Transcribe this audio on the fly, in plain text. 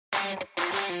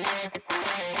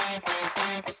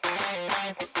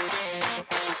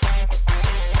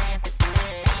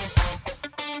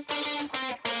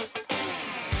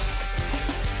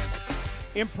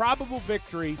Improbable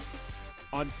victory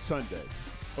on Sunday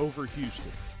over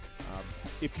Houston.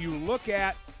 If you look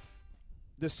at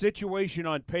the situation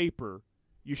on paper,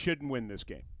 you shouldn't win this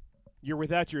game. You're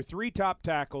without your three top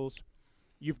tackles.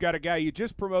 You've got a guy you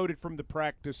just promoted from the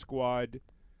practice squad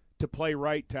to play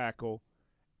right tackle,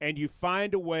 and you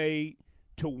find a way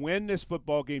to win this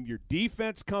football game. Your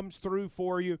defense comes through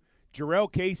for you.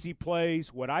 Jarrell Casey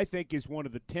plays what I think is one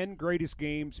of the 10 greatest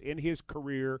games in his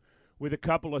career with a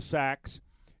couple of sacks.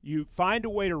 You find a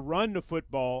way to run the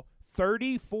football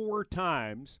 34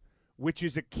 times, which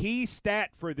is a key stat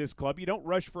for this club. You don't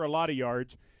rush for a lot of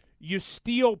yards. You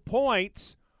steal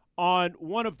points on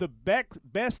one of the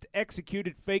best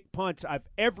executed fake punts I've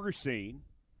ever seen,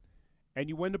 and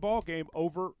you win the ball game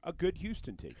over a good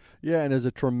Houston team. Yeah, and it's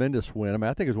a tremendous win. I mean,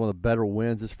 I think it's one of the better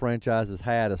wins this franchise has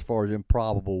had as far as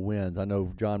improbable wins. I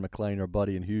know John McClain, our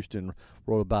buddy in Houston,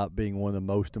 wrote about being one of the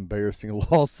most embarrassing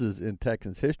losses in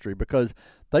Texans history because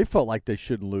they felt like they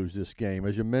shouldn't lose this game.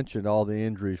 As you mentioned, all the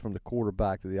injuries from the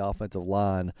quarterback to the offensive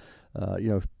line,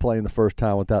 playing the first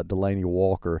time without Delaney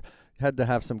Walker. Had to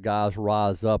have some guys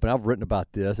rise up, and I've written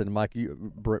about this, and Mike,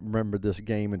 you remember this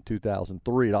game in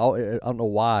 2003. I don't know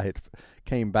why it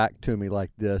came back to me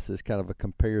like this as kind of a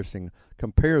comparison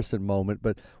moment,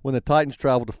 but when the Titans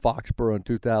traveled to Foxborough in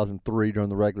 2003 during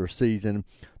the regular season,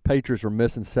 Patriots were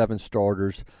missing 7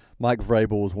 starters. Mike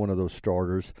Vrabel was one of those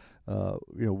starters.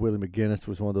 Willie McGinnis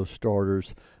was one of those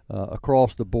starters.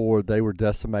 Across the board, they were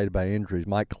decimated by injuries.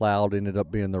 Mike Cloud ended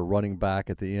up being their running back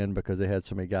at the end because they had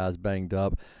so many guys banged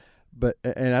up.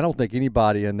 And I don't think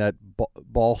anybody in that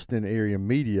Boston area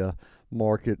media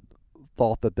market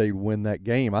thought that they'd win that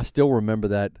game. I still remember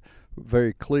that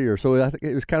very clear. So I think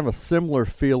it was kind of a similar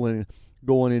feeling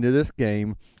going into this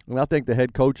game. And I think the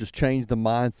head coach has changed the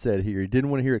mindset here. He didn't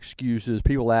want to hear excuses.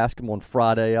 People asked him on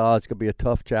Friday, it's going to be a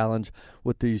tough challenge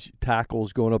with these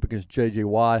tackles going up against J.J.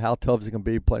 Watt. How tough is it going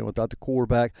to be playing without the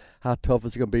quarterback? How tough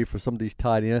is it going to be for some of these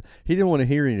tight ends? He didn't want to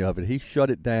hear any of it. He shut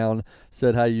it down,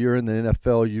 said, hey, you're in the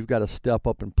NFL. You've got to step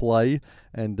up and play.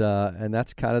 And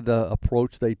that's kind of the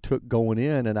approach they took going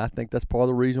in. And I think that's part of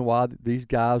the reason why these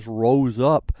guys rose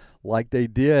up like they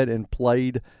did and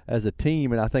played as a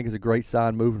team. And I think it's a great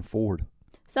sign moving forward.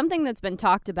 Something that's been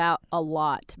talked about a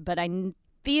lot, but I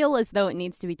feel as though it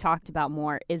needs to be talked about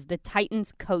more, is the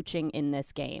Titans' coaching in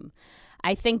this game.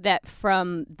 I think that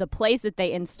from the plays that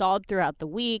they installed throughout the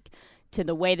week to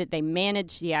the way that they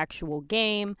managed the actual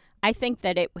game, I think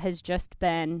that it has just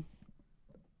been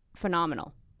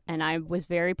phenomenal. And I was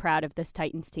very proud of this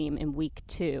Titans team in week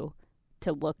 2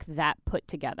 to look that put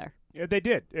together. Yeah, they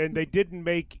did. And they didn't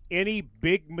make any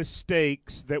big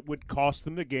mistakes that would cost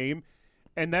them the game.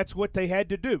 And that's what they had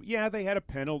to do. Yeah, they had a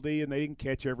penalty and they didn't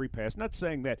catch every pass. Not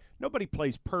saying that. Nobody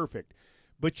plays perfect.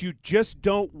 But you just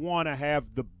don't want to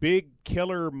have the big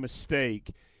killer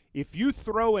mistake. If you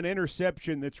throw an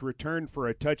interception that's returned for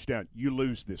a touchdown, you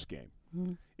lose this game.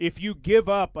 Mm-hmm. If you give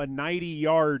up a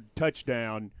 90-yard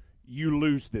touchdown, you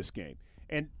lose this game.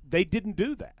 And they didn't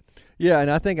do that. Yeah,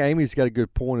 and I think Amy's got a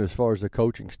good point as far as the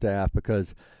coaching staff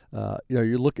because,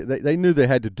 you look at they knew they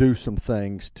had to do some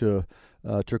things to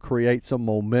create some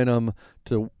momentum,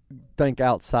 to think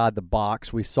outside the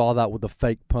box. We saw that with the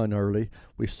fake punt early.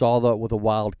 We saw that with a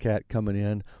wildcat coming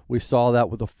in. We saw that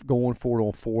with going for it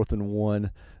on 4th and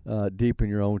 1 deep in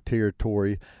your own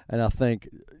territory. And I think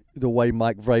the way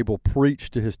Mike Vrabel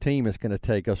preached to his team is going to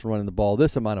take us running the ball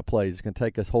this amount of plays. It's going to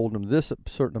take us holding them this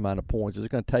certain amount of points. It's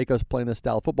going to take us playing this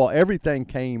style of football. Everything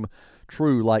came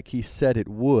true like he said it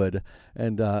would.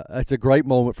 And it's a great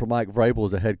moment for Mike Vrabel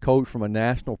as a head coach from a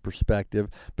national perspective.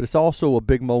 But it's also a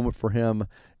big moment for him,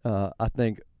 I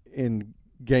think, in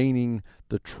gaining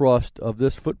the trust of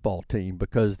this football team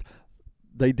because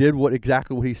they did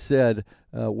exactly what he said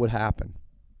would happen.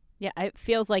 Yeah, it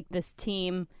feels like this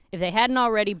team, if they hadn't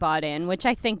already bought in, which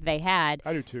I think they had,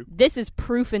 I do too. This is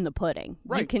proof in the pudding.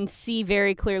 Right. You can see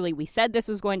very clearly we said this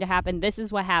was going to happen. This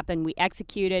is what happened. We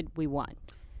executed. We won.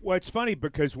 Well, it's funny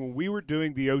because when we were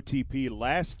doing the OTP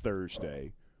last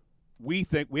Thursday, we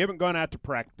haven't gone out to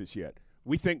practice yet.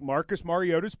 We think Marcus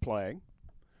Mariota's playing.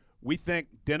 We think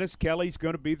Dennis Kelly's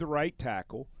going to be the right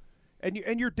tackle. And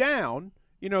you're down.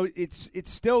 It's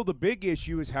still the big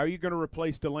issue is how you're going to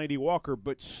replace Delaney Walker.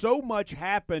 But so much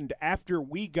happened after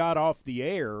we got off the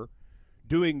air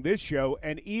doing this show,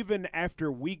 and even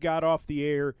after we got off the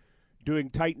air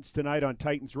doing Titans Tonight on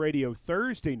Titans Radio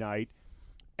Thursday night,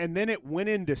 and then it went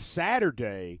into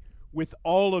Saturday with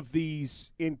all of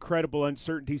these incredible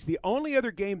uncertainties. The only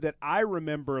other game that I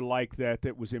remember like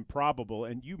that was improbable,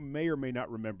 and you may or may not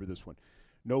remember this one,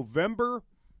 November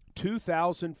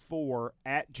 2004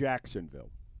 at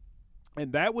Jacksonville.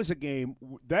 And that was a game,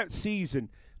 that season,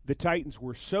 the Titans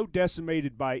were so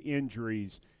decimated by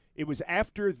injuries. It was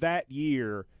after that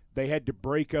year they had to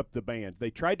break up the band. They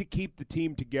tried to keep the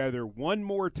team together one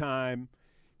more time.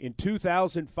 In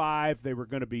 2005, they were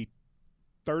going to be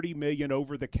 $30 million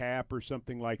over the cap or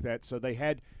something like that. So they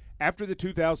had, after the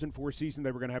 2004 season,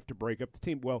 they were going to have to break up the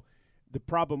team. Well, the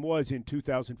problem was in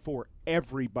 2004,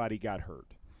 everybody got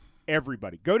hurt.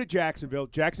 Everybody. Go to Jacksonville.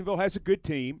 Jacksonville has a good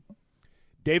team.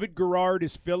 David Garrard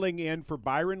is filling in for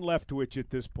Byron Leftwich at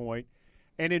this point.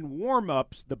 And in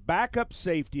warm-ups, the backup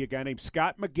safety, a guy named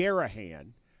Scott McGarrahan,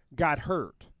 got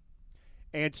hurt.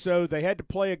 And so they had to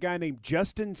play a guy named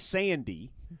Justin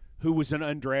Sandy, who was an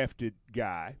undrafted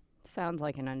guy. Sounds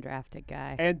like an undrafted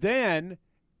guy. And then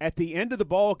at the end of the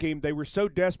ball game, they were so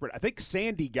desperate. I think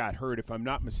Sandy got hurt, if I'm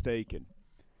not mistaken.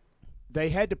 They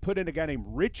had to put in a guy named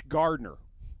Rich Gardner.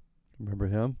 Remember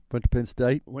him? Went to Penn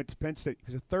State? Went to Penn State.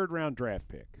 He was a third-round draft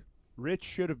pick. Rich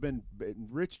should have been –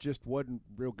 Rich just wasn't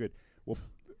real good. Well,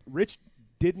 Rich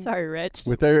didn't – Sorry, Rich.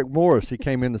 With Eric Morris, he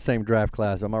came in the same draft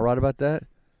class. Am I right about that?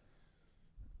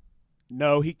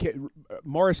 No,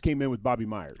 Morris came in with Bobby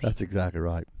Myers. That's exactly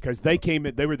right. Because they came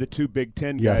in, they were the two Big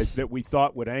Ten guys that we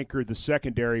thought would anchor the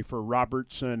secondary for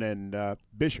Robertson and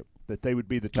Bishop. That they would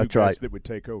be the two guys that would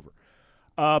take over.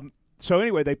 So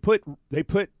anyway, they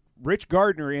put Rich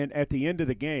Gardner in at the end of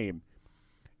the game,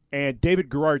 and David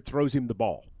Garrard throws him the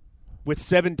ball with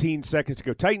 17 seconds to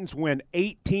go. Titans win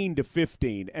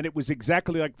 18-15, and it was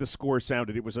exactly like the score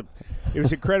sounded. It was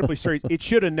incredibly strange. It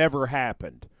should have never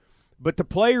happened. But the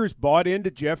players bought into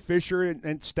Jeff Fisher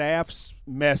and staff's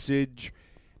message,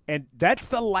 and that's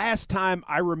the last time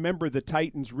I remember the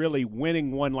Titans really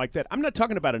winning one like that. I'm not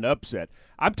talking about an upset.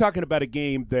 I'm talking about a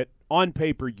game that, on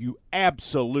paper, you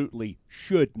absolutely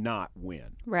should not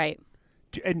win. Right.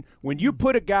 And when you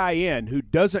put a guy in who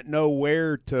doesn't know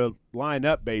where to line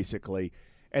up, basically,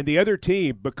 and the other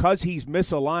team, because he's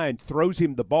misaligned, throws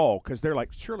him the ball because they're like,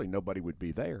 surely nobody would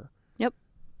be there. Yep.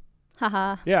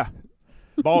 Haha. Yeah.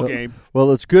 Ball game.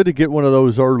 Well, it's good to get one of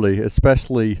those early,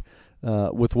 especially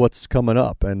with what's coming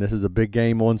up. And this is a big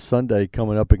game on Sunday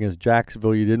coming up against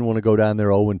Jacksonville. You didn't want to go down there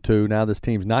 0-2. Now this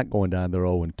team's not going down there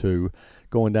 0-2,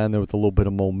 going down there with a little bit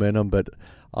of momentum. But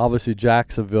obviously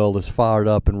Jacksonville is fired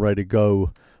up and ready to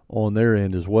go on their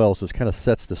end as well. So it kind of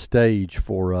sets the stage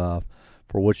for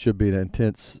what should be an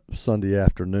intense Sunday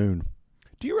afternoon.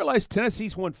 Do you realize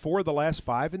Tennessee's won 4 of the last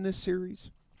 5 in this series?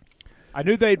 I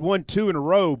knew they'd won 2 in a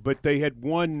row, but they had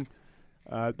won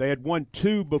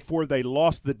 2 before they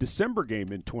lost the December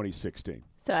game in 2016.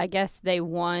 So I guess they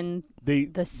won the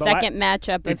second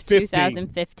matchup of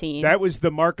 2015. That was the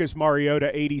Marcus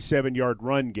Mariota 87-yard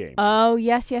run game. Oh,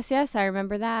 yes. I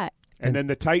remember that. And then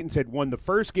the Titans had won the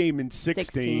first game in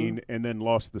 16 and then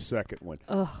lost the second one.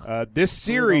 This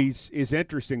series is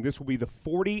interesting. This will be the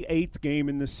 48th game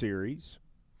in the series.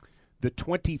 The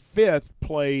 25th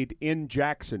played in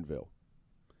Jacksonville.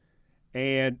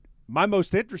 And my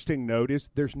most interesting note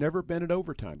is there's never been an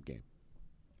overtime game.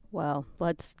 Well,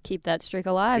 let's keep that streak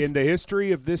alive. In the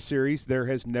history of this series, there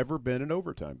has never been an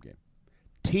overtime game.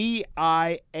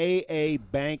 TIAA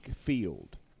Bank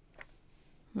Field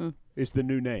is the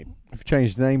new name. They've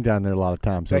changed the name down there a lot of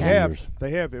times. They have. Years.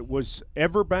 They have. It was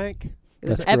Everbank. It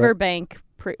was Everbank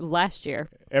last year.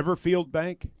 Everfield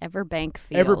Bank? Everbank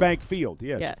Field. Everbank Field,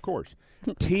 yes. Of course.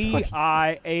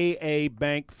 TIAA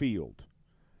Bank Field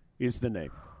is the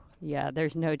name. Yeah,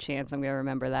 there's no chance I'm going to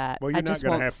remember that. Well, you're not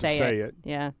going to have to say it.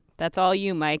 Yeah, that's all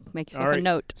you, Mike. Make yourself a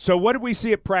note. So what did we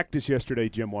see at practice yesterday,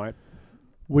 Jim White?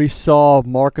 We saw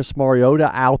Marcus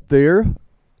Mariota out there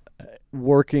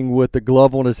working with the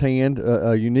glove on his hand,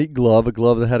 a unique glove, a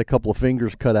glove that had a couple of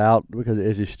fingers cut out because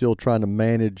as he's still trying to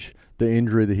manage the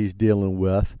injury that he's dealing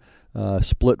with.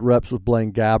 Split reps with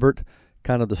Blaine Gabbert.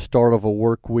 Kind of the start of a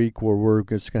work week where we're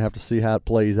just going to have to see how it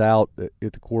plays out at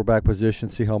the quarterback position,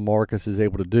 see how Marcus is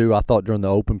able to do. I thought during the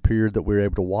open period that we were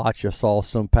able to watch, I saw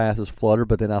some passes flutter,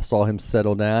 but then I saw him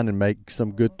settle down and make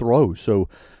some good throws. So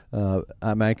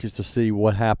I'm anxious to see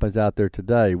what happens out there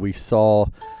today. We saw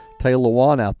Taylor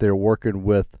Lewan out there working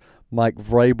with Mike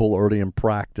Vrabel early in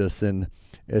practice, and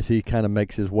as he kind of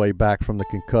makes his way back from the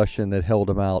concussion that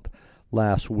held him out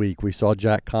last week. We saw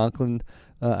Jack Conklin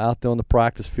out there on the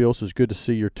practice field, so it's good to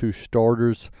see your two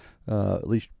starters, at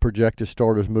least projected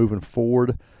starters, moving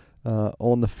forward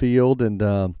on the field.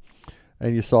 And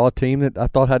you saw a team that I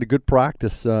thought had a good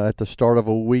practice at the start of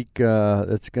a week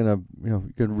that's going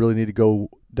to really need to go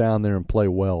down there and play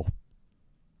well.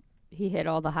 He hit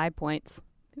all the high points.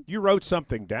 You wrote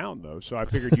something down, though, so I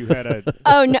figured you had a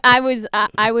Oh, no, I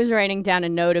was writing down a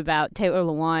note about Taylor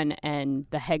Lewan and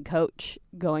the head coach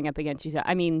going up against you.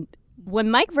 I mean, when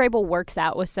Mike Vrabel works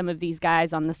out with some of these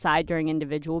guys on the side during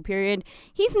individual period,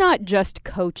 he's not just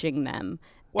coaching them.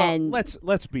 Well, and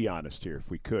let's be honest here, if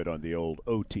we could, on the old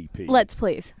OTP. Let's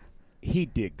please. He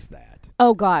digs that.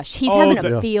 Oh gosh, he's having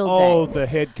a field day. Oh, the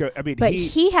head coach. I mean, but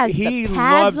he has the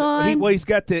pads on. He's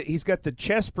got the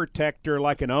chest protector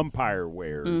like an umpire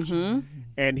wears,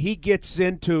 and he gets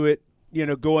into it.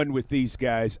 Going with these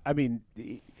guys. I mean,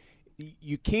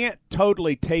 you can't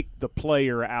totally take the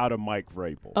player out of Mike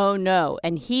Vrabel. Oh no,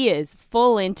 and he is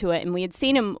full into it. And we had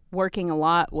seen him working a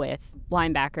lot with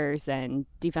linebackers and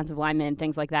defensive linemen and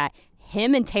things like that.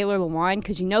 Him and Taylor Lewan,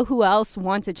 because you know who else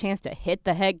wants a chance to hit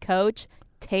the head coach?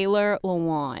 Taylor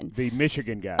Lewan. The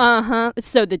Michigan guy. Uh-huh.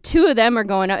 So the two of them are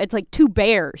going up. It's like two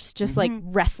bears just like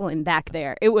wrestling back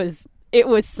there. It was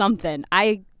something.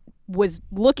 I was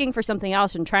looking for something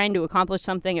else and trying to accomplish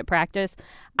something at practice.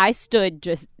 I stood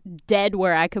just dead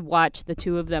where I could watch the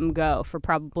two of them go for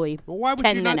probably 10 minutes. Well, why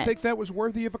would you not think that was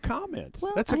worthy of a comment?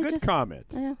 Well, that's a good comment.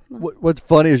 Yeah, What's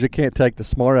funny is you can't take the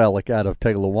smart aleck out of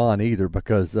Taylor Lewan either,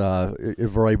 because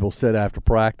if Vrabel said after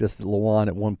practice that Lewan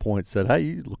at one point said, "Hey,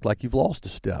 you look like you've lost a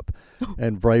step,"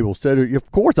 and Vrabel said,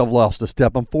 "Of course I've lost a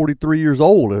step. I'm 43 years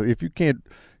old. If you can't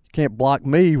block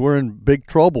me, we're in big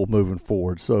trouble moving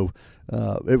forward." So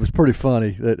it was pretty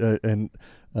funny that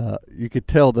you could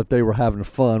tell that they were having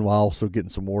fun while also getting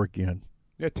some work in.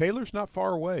 Yeah, Taylor's not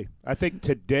far away. I think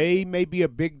today may be a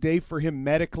big day for him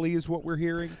medically, is what we're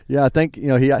hearing. Yeah, I think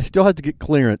he still has to get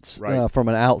clearance from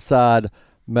an outside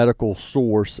medical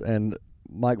source, and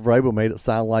Mike Vrabel made it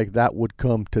sound like that would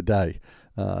come today.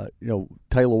 Taylor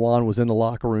Lewan was in the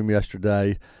locker room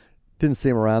yesterday. Didn't see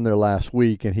him around there last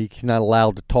week, and he's not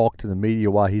allowed to talk to the media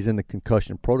while he's in the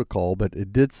concussion protocol, but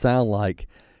it did sound like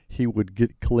he would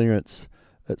get clearance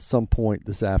at some point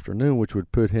this afternoon, which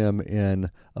would put him in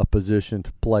a position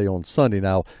to play on Sunday.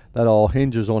 Now, that all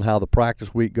hinges on how the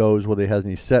practice week goes, whether he has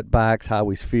any setbacks, how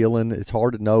he's feeling. It's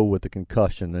hard to know with the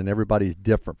concussion, and everybody's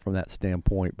different from that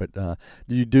standpoint. But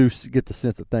you do get the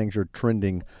sense that things are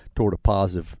trending toward a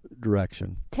positive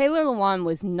direction. Taylor Lewan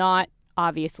was not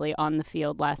obviously on the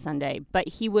field last Sunday, but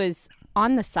he was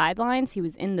on the sidelines. He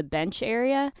was in the bench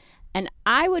area. And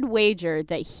I would wager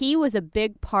that he was a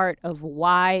big part of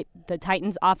why the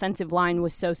Titans' offensive line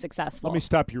was so successful. Let me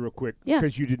stop you real quick,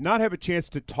 because you did not have a chance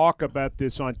to talk about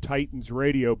this on Titans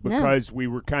radio because we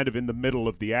were kind of in the middle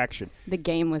of the action. The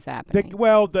game was happening.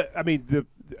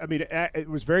 It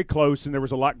was very close, and there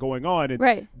was a lot going on.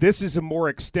 And this is a more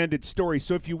extended story.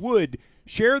 So if you would,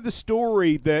 share the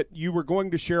story that you were going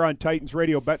to share on Titans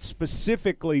radio about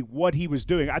specifically what he was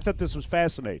doing. I thought this was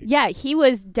fascinating. Yeah, he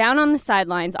was down on the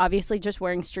sidelines, obviously just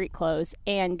wearing street clothes,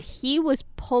 and he was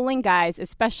pulling guys,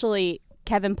 especially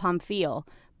Kevin Pamphile,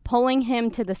 pulling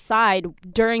him to the side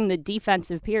during the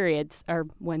defensive periods, or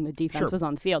when the defense was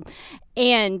on the field,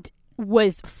 and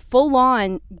was full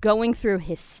on going through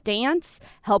his stance,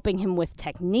 helping him with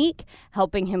technique,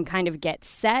 helping him kind of get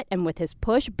set and with his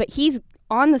push, but he's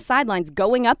on the sidelines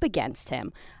going up against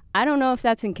him. I don't know if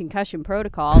that's in concussion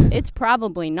protocol. It's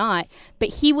probably not. But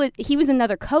he was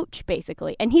another coach,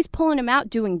 basically. And he's pulling him out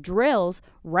doing drills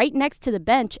right next to the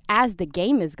bench as the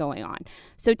game is going on.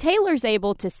 So Taylor's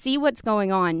able to see what's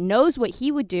going on, knows what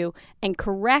he would do, and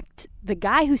correct the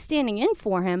guy who's standing in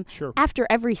for him after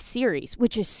every series,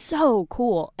 which is so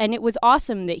cool. And it was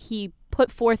awesome that he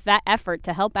put forth that effort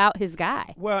to help out his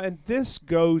guy. Well, and this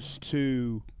goes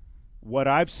to what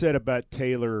I've said about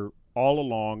Taylor all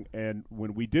along, and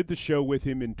when we did the show with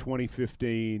him in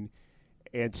 2015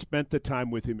 and spent the time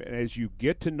with him, and as you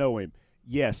get to know him,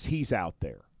 yes, he's out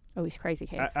there. Oh, he's crazy,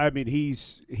 Case. I mean,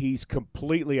 he's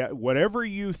completely – whatever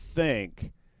you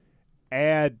think,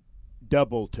 add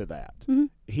double to that. Mm-hmm.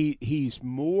 He's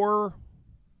more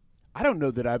 – I don't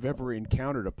know that I've ever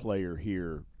encountered a player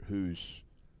here who's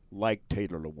like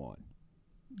Taylor Lewan.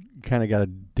 Kind of got a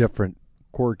different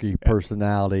quirky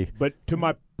personality. But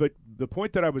the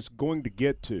point that I was going to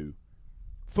get to,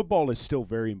 football is still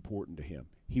very important to him.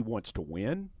 He wants to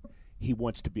win. He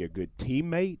wants to be a good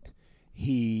teammate.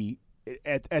 He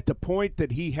at the point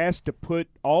that he has to put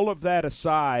all of that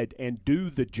aside and do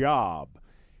the job,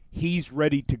 he's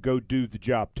ready to go do the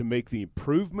job, to make the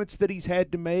improvements that he's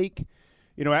had to make.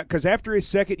 You know, because after his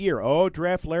second year,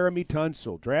 draft Laramie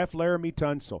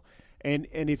Tunsil. And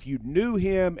if you knew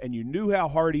him and you knew how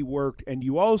hard he worked, and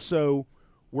you also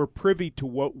were privy to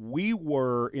what we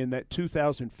were in that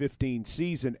 2015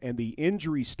 season and the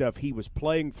injury stuff he was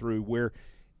playing through, where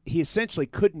he essentially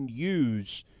couldn't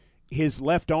use his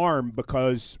left arm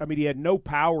because, I mean, he had no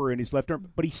power in his left arm,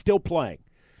 but he's still playing.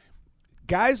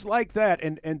 Guys like that,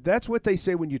 and that's what they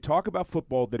say when you talk about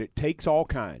football, that it takes all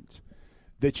kinds.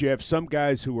 That you have some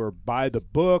guys who are by the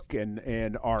book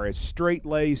and are as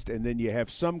straight-laced, and then you have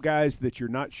some guys that you're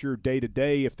not sure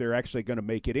day-to-day if they're actually going to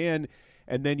make it in,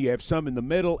 and then you have some in the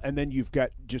middle, and then you've got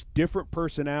just different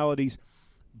personalities.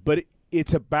 But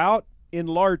it's about, in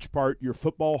large part, your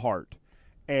football heart.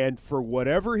 And for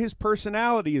whatever his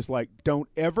personality is like, don't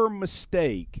ever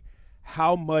mistake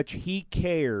how much he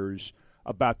cares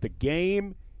about the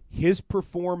game, his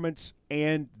performance,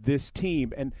 and this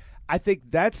team. And I think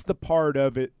that's the part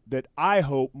of it that I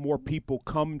hope more people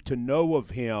come to know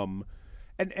of him.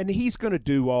 And he's going to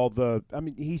do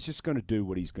he's just going to do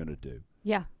what he's going to do.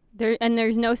 Yeah.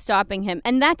 There's no stopping him.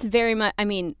 And that's very much, I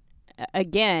mean,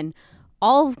 again,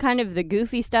 all kind of the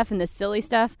goofy stuff and the silly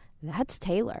stuff, that's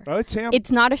Taylor. Oh, it's him.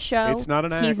 It's not a show. It's not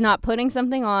an act. He's not putting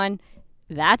something on.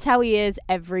 That's how he is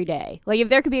every day. Like, if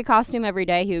there could be a costume every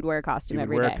day, he would wear a costume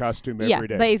every day. He would wear a costume every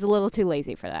day. Yeah, but he's a little too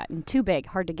lazy for that and too big.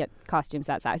 Hard to get costumes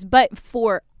that size. But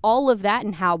for all of that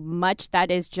and how much that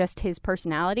is just his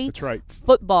personality, that's right.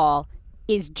 Football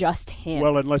is just him.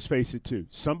 Well, and let's face it, too.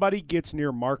 Somebody gets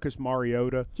near Marcus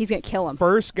Mariota, he's going to kill him.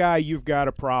 First guy you've got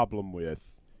a problem with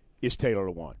is Taylor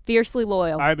Lewan. Fiercely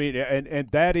loyal. I mean,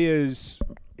 and that is,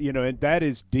 and that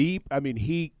is deep. I mean,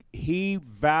 he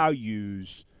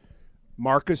values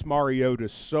Marcus Mariota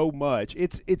so much.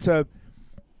 It's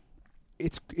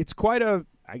quite a,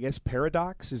 I guess,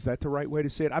 paradox. Is that the right way to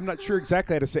say it? I'm not sure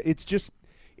exactly how to say it.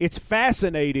 It's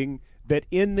fascinating that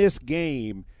in this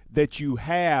game that you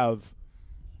have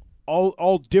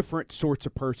all different sorts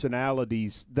of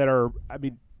personalities that are, I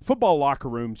mean, football locker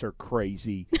rooms are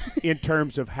crazy in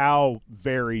terms of how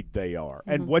varied they are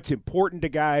and what's important to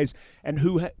guys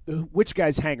and which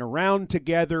guys hang around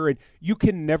together, and you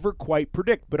can never quite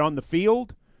predict. But on the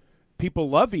field, people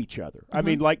love each other. I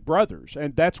mean, like brothers,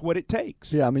 and that's what it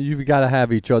takes. Yeah, I mean, you've got to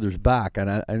have each other's back,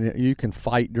 and you can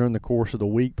fight during the course of the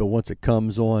week, but once it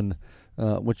comes on,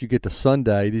 once you get to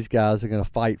Sunday, these guys are going to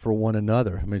fight for one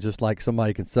another. I mean, just like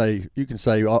somebody can say, you can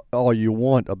say all you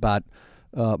want about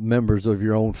members of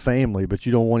your own family, but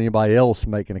you don't want anybody else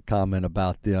making a comment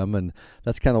about them, and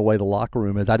that's kind of the way the locker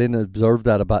room is. I didn't observe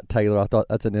that about Taylor. I thought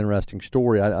that's an interesting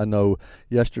story. I know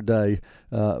yesterday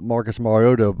Marcus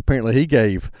Mariota, apparently he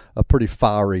gave a pretty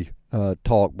fiery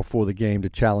talk before the game to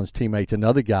challenge teammates,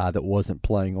 another guy that wasn't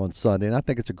playing on Sunday, and I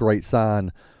think it's a great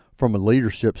sign from a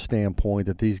leadership standpoint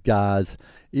that these guys,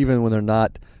 even when they're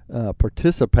not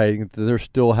participating, they're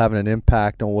still having an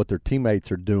impact on what their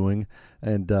teammates are doing.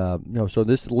 And, so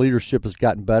this leadership has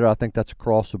gotten better. I think that's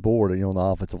across the board, on the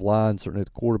offensive line, certainly at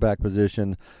the quarterback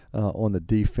position, on the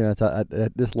defense.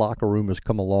 This locker room has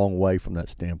come a long way from that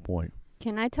standpoint.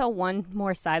 Can I tell one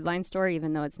more sideline story,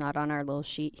 even though it's not on our little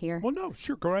sheet here? Well, no,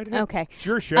 sure, go right ahead. Okay. It's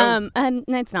your show. And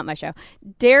it's not my show.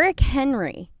 Derrick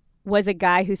Henry was a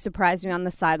guy who surprised me on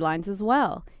the sidelines as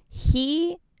well.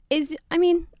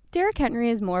 Derrick Henry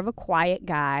is more of a quiet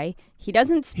guy. He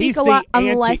doesn't speak a lot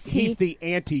unless he's the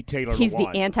anti-Taylor Lewan. He's the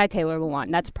anti-Taylor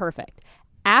Lewan. That's perfect.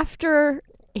 After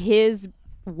his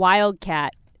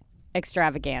Wildcat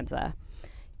extravaganza,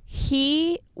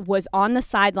 he was on the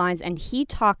sidelines and he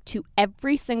talked to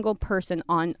every single person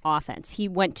on offense. He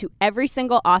went to every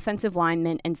single offensive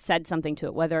lineman and said something to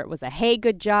it, whether it was a, hey,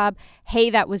 good job, hey,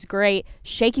 that was great,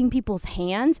 shaking people's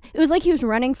hands. It was like he was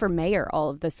running for mayor all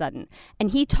of a sudden.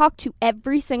 And he talked to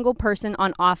every single person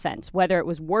on offense, whether it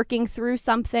was working through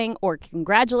something or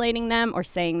congratulating them or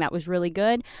saying that was really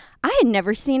good. I had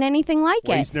never seen anything like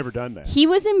it. He's never done that. He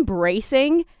was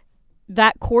embracing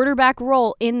that quarterback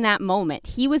role in that moment.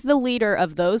 He was the leader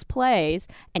of those plays,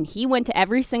 and he went to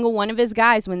every single one of his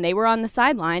guys when they were on the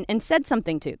sideline and said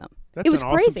something to them. That's it was an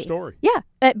crazy. Awesome story.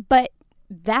 Yeah, but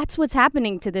that's what's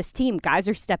happening to this team. Guys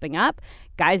are stepping up.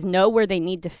 Guys know where they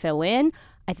need to fill in.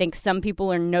 I think some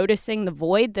people are noticing the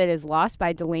void that is lost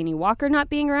by Delanie Walker not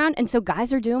being around, and so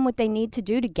guys are doing what they need to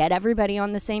do to get everybody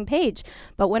on the same page.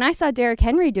 But when I saw Derrick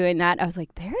Henry doing that, I was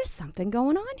like, there is something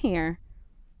going on here.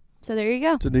 So there you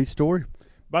go. It's a neat story.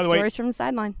 By the way, stories from the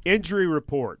sideline. Injury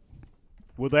report.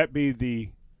 Will that be the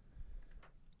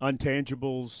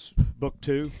Untangibles book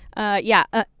 2?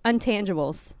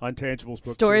 Untangibles. Untangibles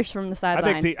book stories 2. from the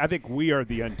sideline. I think we are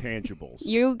the Untangibles.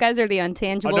 You guys are the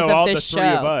Untangibles no, all of this the three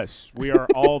of us. We are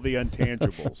all the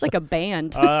Untangibles. It's like a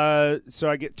band. So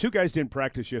I get 2 guys didn't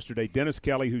practice yesterday. Dennis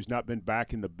Kelly, who's not been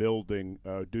back in the building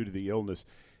due to the illness.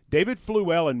 David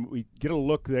Fluellen, we get a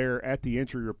look there at the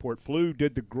injury report. Flu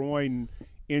did the groin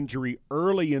injury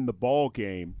early in the ball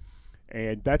game,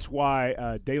 and that's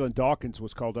why Dalen Dawkins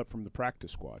was called up from the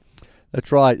practice squad.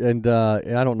 That's right, and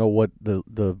I don't know what the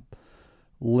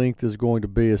length is going to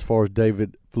be as far as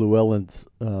David Fluellen's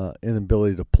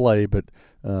inability to play. But,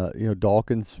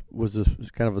 Dawkins was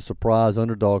kind of a surprise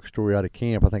underdog story out of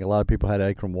camp. I think a lot of people had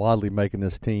Akram Wadley making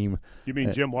this team. You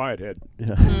mean Jim Whitehead? Yeah.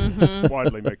 Mm-hmm.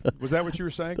 Wadley was that what you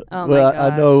were saying? Oh Well, my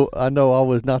gosh. I know I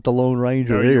was not the Lone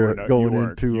Ranger there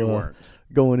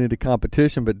going into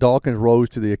competition, but Dawkins rose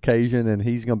to the occasion, and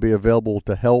he's going to be available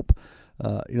to help.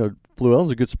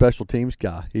 Fluellen's a good special teams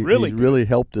guy. He's really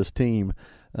helped this team.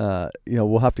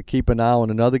 We'll have to keep an eye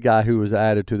on another guy who was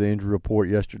added to the injury report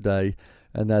yesterday,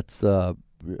 and that's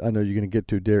I know you're going to get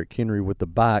to Derrick Henry with the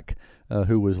back,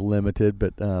 who was limited,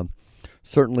 but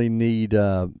certainly need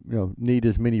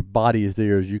as many bodies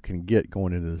there as you can get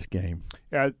going into this game.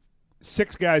 Yeah.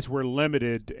 6 guys were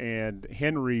limited, and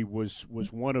Henry was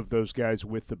one of those guys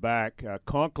with the back.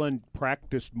 Conklin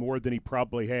practiced more than he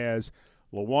probably has.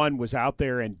 Lawan was out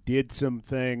there and did some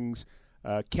things.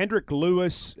 Kendrick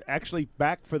Lewis actually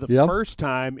back for the first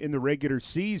time in the regular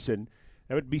season.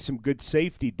 That would be some good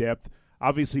safety depth.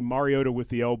 Obviously, Mariota with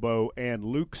the elbow and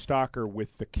Luke Stocker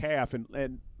with the calf.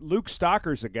 And Luke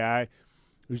Stocker's a guy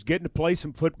who's getting to play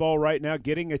some football right now,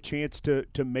 getting a chance to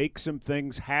make some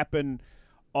things happen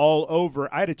all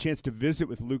over. I had a chance to visit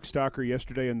with Luke Stocker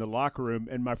yesterday in the locker room,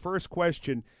 and my first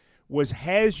question was,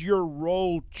 has your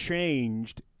role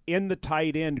changed in the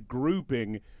tight end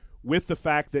grouping with the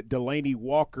fact that Delaney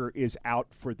Walker is out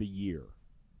for the year?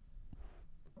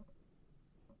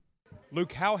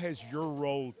 Luke, how has your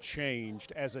role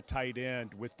changed as a tight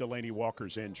end with Delaney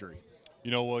Walker's injury?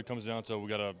 What it comes down to, we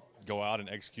got to go out and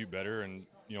execute better and,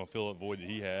 fill that void that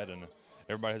he had, and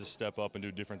everybody has to step up and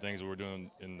do different things that we're doing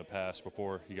in the past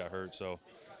before he got hurt. So,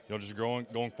 just going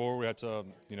forward, we have to,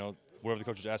 whatever the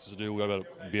coaches ask us to do, we got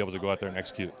to be able to go out there and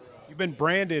execute. You've been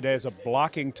branded as a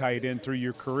blocking tight end through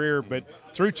your career, but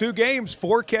through 2 games,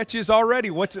 4 catches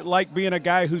already. What's it like being a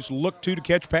guy who's looked to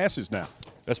catch passes now?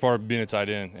 That's part of being a tight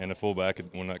end and a fullback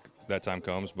when that time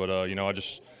comes. But, I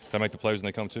just try to make the plays when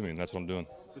they come to me, and that's what I'm doing.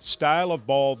 The style of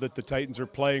ball that the Titans are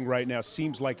playing right now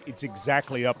seems like it's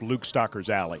exactly up Luke Stocker's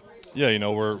alley. Yeah,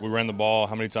 we ran the ball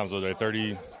how many times a day?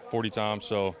 30, 40 times.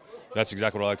 So that's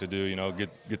exactly what I like to do,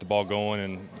 get the ball going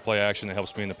and play action that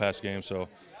helps me in the pass game. So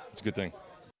it's a good thing.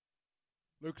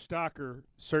 Luke Stocker,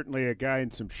 certainly a guy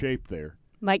in some shape there.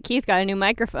 Mike Keith got a new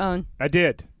microphone. I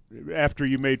did, after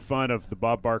you made fun of the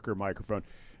Bob Barker microphone.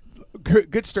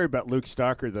 Good story about Luke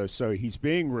Stocker, though. So he's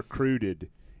being recruited.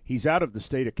 He's out of the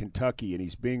state of Kentucky, and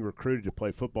he's being recruited to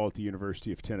play football at the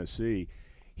University of Tennessee.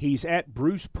 He's at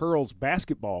Bruce Pearl's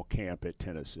basketball camp at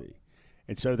Tennessee.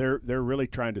 And so they're really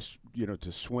trying to,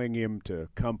 to swing him to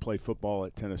come play football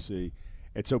at Tennessee.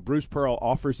 And so Bruce Pearl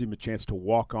offers him a chance to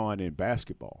walk on in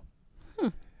basketball,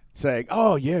 saying,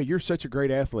 "Oh, yeah, you're such a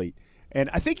great athlete." And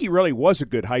I think he really was a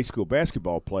good high school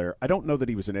basketball player. I don't know that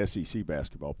he was an SEC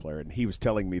basketball player. And he was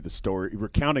telling me the story,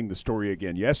 recounting the story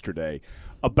again yesterday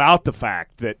about the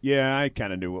fact that, I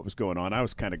kind of knew what was going on. I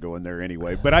was kind of going there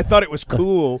anyway. But I thought it was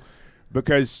cool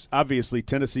because obviously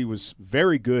Tennessee was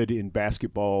very good in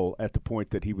basketball at the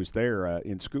point that he was there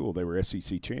in school. They were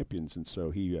SEC champions, and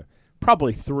so he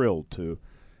probably thrilled to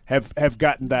have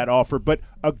gotten that offer. But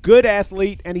a good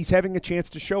athlete, and he's having a chance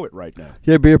to show it right now.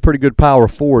 Yeah, be a pretty good power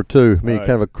forward too. I mean,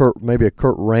 kind of a Kurt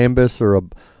Rambis or a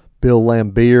Bill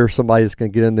Lambier, somebody that's going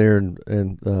to get in there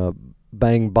and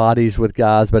bang bodies with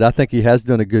guys. But I think he has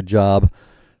done a good job,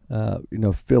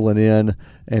 filling in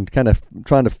and kind of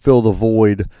trying to fill the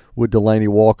void with Delaney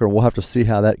Walker. And we'll have to see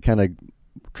how that kind of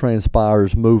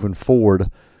transpires moving forward.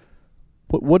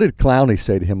 What did Clowney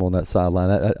say to him on that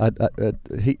sideline?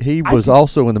 He was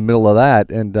also in the middle of that,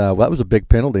 and that was a big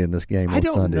penalty in this game on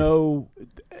Sunday.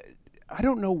 I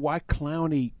don't know why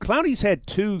Clowney's had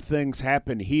 2 things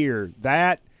happen here.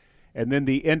 That and then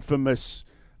the infamous,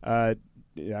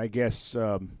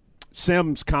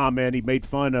 Sims comment. He made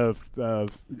fun of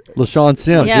LaShawn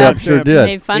Sims. Yeah, sure did.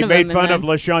 Made fun he of made him fun of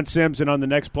LaShawn Sims, and on the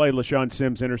next play, LaShawn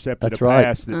Sims intercepted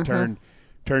pass that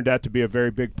turned out to be a very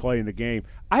big play in the game.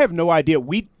 I have no idea.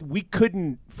 We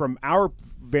couldn't, from our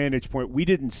vantage point, we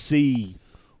didn't see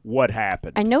what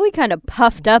happened. I know he kind of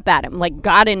puffed up at him, like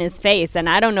got in his face, and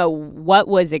I don't know what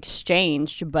was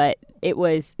exchanged, but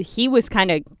Clowney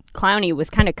was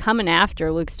kind of coming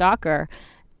after Luke Stocker,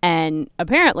 and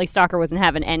apparently Stocker wasn't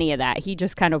having any of that. He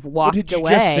just kind of walked away. Did you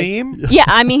just see him? Yeah,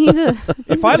 I mean, he's a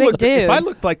big dude. If I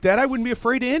looked like that, I wouldn't be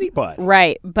afraid of anybody.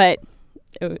 Right, but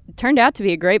it turned out to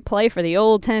be a great play for the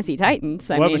old Tennessee Titans.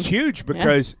 It was huge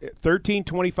because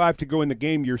 13:25 to go in the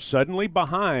game, you're suddenly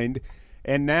behind,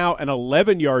 and now an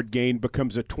 11-yard gain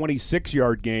becomes a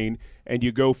 26-yard gain, and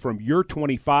you go from your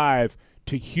 25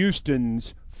 to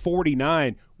Houston's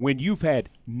 49 when you've had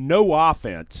no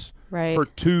offense for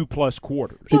 2+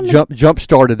 quarters. It jump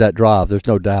started that drive. There's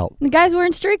no doubt. The guy's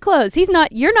wearing street clothes.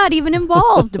 You're not even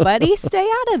involved, buddy. Stay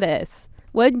out of this.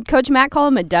 Would Coach Matt call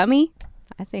him a dummy?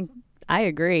 I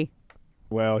agree.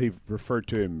 Well, he referred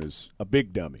to him as a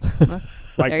big dummy,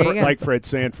 There you go. like Fred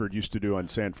Sanford used to do on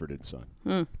Sanford and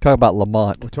Son. Talk about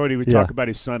Lamont. Well, Tony would talk about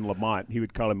his son Lamont. He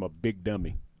would call him a big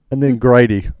dummy. And then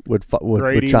Grady would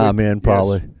chime in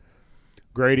probably. Yes.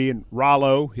 Grady and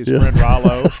Rollo, his friend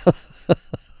Rollo.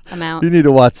 I'm out. You need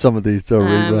to watch some of these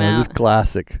reruns. out. It's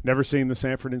classic. Never seen the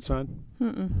Sanford and Son?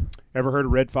 Mm-mm. Ever heard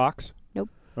of Red Fox? Nope.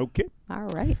 Okay. All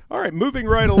right. All right, moving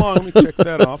right along. Let me check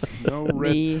that off. No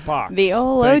Red Fox. The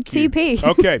old Thank you. OTP.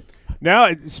 Okay. Now,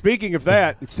 speaking of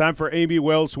that, it's time for Amy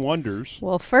Wells Wonders.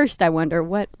 Well, first I wonder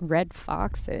what Red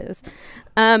Fox is.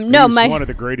 He's one of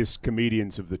the greatest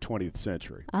comedians of the 20th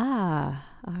century.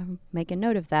 I'm making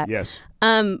note of that. Yes.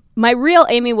 My real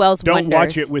Amy Wells Don't Wonders.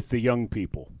 watch it with the young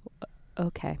people.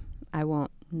 Okay, I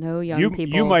won't. No young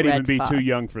people. You might Red even be Fox. too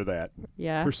young for that.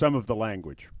 Yeah. For some of the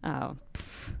language. Oh,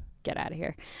 get out of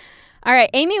here. All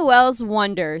right, Amy Wells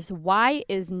wonders, why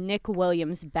is Nick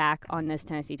Williams back on this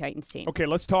Tennessee Titans team? Okay,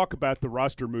 let's talk about the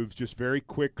roster moves just very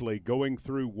quickly, going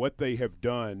through what they have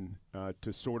done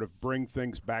to sort of bring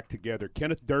things back together.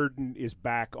 Kenneth Durden is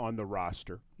back on the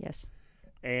roster. Yes.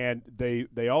 And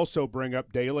they also bring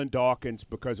up Dalen Dawkins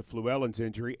because of Fluellen's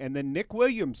injury. And then Nick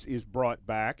Williams is brought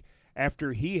back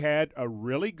after he had a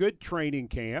really good training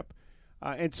camp.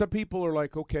 And some people are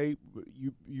like, okay,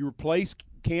 you replace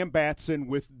Cam Batson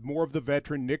with more of the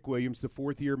veteran Nick Williams, the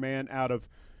fourth-year man out of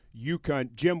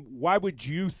UConn. Jim, why would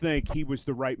you think he was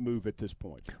the right move at this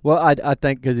point? Well, I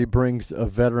think because he brings a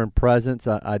veteran presence.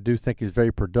 I do think he's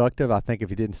very productive. I think if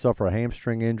he didn't suffer a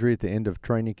hamstring injury at the end of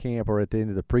training camp or at the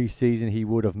end of the preseason, he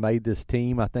would have made this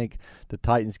team. I think the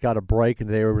Titans got a break and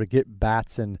they were able to get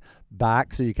Batson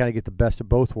back, so you kind of get the best of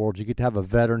both worlds. You get to have a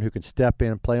veteran who can step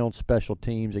in and play on special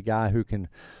teams, a guy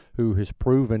who has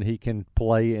proven he can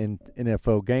play in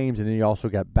NFL games, and then you also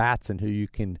got Batson who you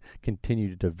can continue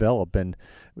to develop. And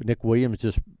Nick Williams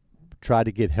just tried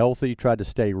to get healthy, tried to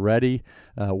stay ready,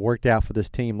 worked out for this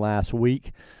team last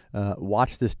week,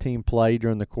 watched this team play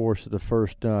during the course of the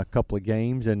first couple of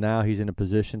games, and now he's in a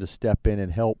position to step in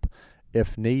and help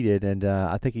if needed, and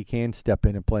I think he can step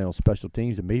in and play on special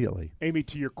teams immediately. Amy,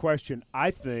 to your question,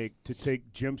 I think to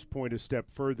take Jim's point a step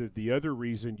further, the other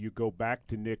reason you go back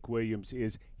to Nick Williams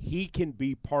is he can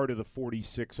be part of the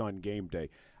 46 on game day.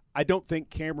 I don't think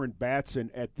Cameron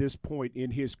Batson at this point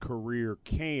in his career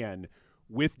can,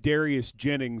 with Darius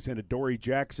Jennings and Adoree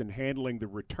Jackson handling the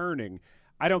returning,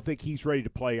 I don't think he's ready to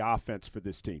play offense for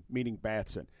this team, meaning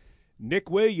Batson.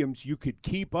 Nick Williams, you could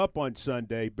keep up on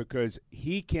Sunday because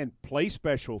he can play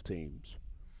special teams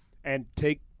and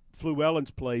take Fluellen's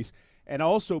place. And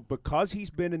also because he's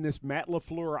been in this Matt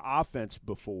LaFleur offense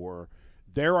before,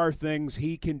 there are things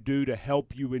he can do to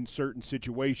help you in certain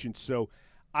situations. So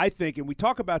I think, and we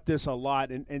talk about this a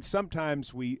lot, and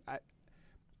sometimes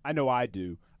I know I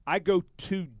do, I go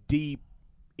too deep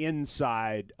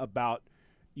inside about,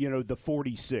 the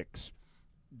 46.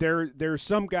 There's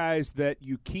some guys that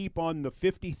you keep on the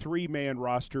 53-man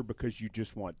roster because you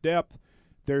just want depth.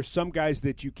 There's some guys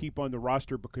that you keep on the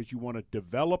roster because you want to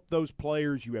develop those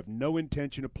players. You have no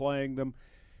intention of playing them.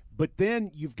 But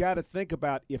then you've got to think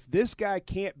about, if this guy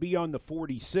can't be on the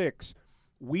 46,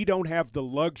 we don't have the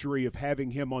luxury of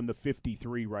having him on the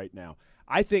 53 right now.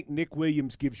 I think Nick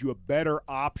Williams gives you a better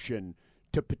option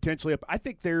to potentially up. I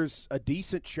think there's a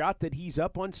decent shot that he's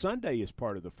up on Sunday as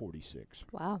part of the 46.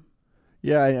 Wow.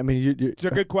 Yeah, I mean, it's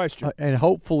a good question. And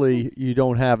hopefully you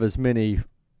don't have as many,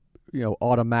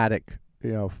 automatic,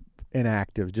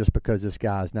 inactives just because this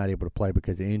guy's not able to play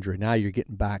because of injury. Now you're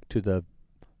getting back to the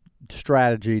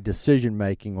strategy,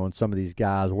 decision-making on some of these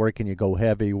guys. Where can you go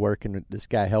heavy? Where can this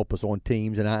guy help us on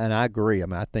teams? And I agree. I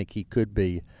mean, I think he could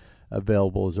be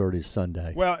available as early as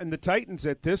Sunday. Well, and the Titans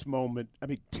at this moment,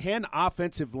 10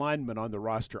 offensive linemen on the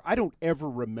roster. I don't ever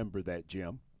remember that,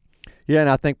 Jim. Yeah, and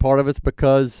I think part of it's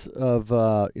because of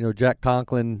Jack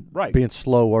Conklin being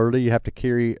slow early. You have to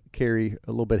carry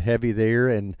a little bit heavy there,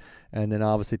 and then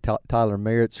obviously Tyler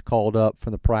Merritt's called up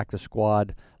from the practice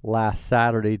squad last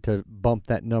Saturday to bump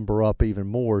that number up even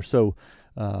more. So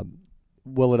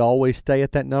will it always stay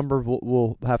at that number?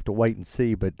 We'll have to wait and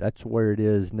see, but that's where it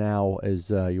is now as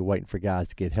you're waiting for guys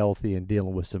to get healthy and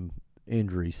dealing with some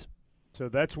injuries. So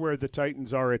that's where the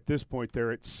Titans are at this point.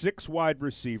 They're at 6 wide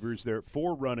receivers. They're at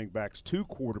 4 running backs, 2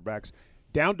 quarterbacks,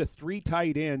 down to 3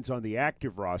 tight ends on the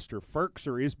active roster.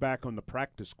 Ferkser is back on the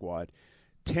practice squad.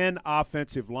 10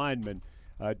 offensive linemen.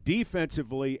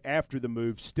 Defensively, after the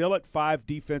move, still at 5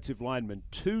 defensive linemen,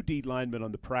 2 D linemen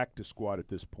on the practice squad at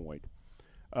this point.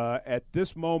 At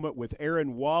this moment, with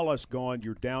Aaron Wallace gone,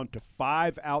 you're down to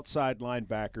 5 outside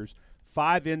linebackers,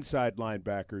 5 inside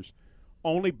linebackers.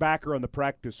 Only backer on the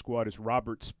practice squad is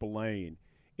Robert Spillane.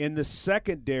 In the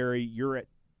secondary, you're at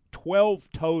 12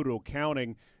 total,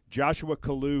 counting Joshua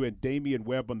Kalu and Damian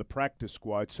Webb on the practice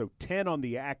squad, so 10 on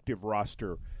the active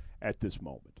roster at this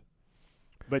moment.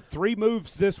 But 3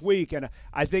 moves this week, and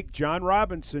I think John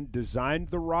Robinson designed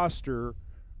the roster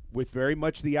with very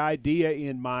much the idea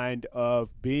in mind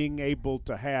of being able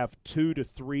to have 2 to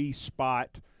 3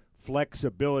 spot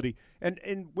flexibility.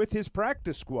 And with his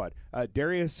practice squad,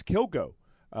 Darius Kilgo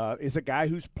is a guy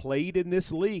who's played in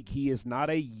this league. He is not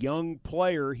a young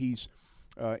player. He's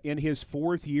in his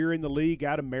 4th year in the league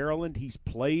out of Maryland. He's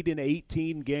played in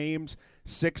 18 games,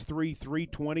 6'3",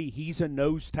 320. He's a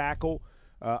nose tackle,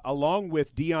 along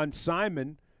with Deion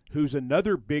Simon, who's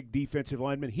another big defensive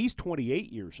lineman. He's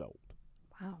 28 years old.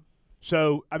 Wow.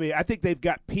 So, I mean, I think they've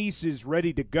got pieces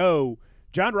ready to go.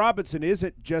 John Robinson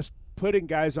isn't just putting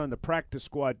guys on the practice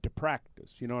squad to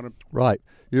practice. You know what I'm – Right.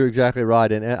 You're exactly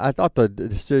right. And I thought the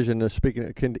decision,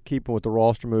 keeping with the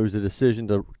roster moves, the decision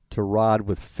to ride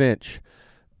with Finch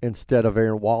instead of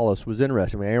Aaron Wallace was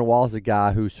interesting. I mean, Aaron Wallace is a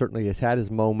guy who certainly has had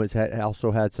his moments,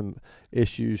 also had some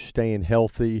issues staying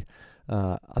healthy.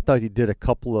 I thought he did a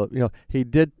couple of, he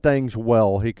did things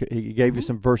well. He gave you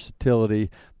some versatility,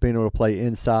 being able to play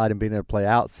inside and being able to play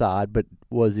outside, but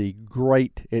was he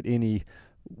great at any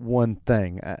one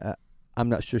thing? I'm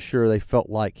not so sure they felt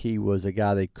like he was a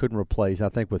guy they couldn't replace. I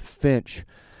think with Finch,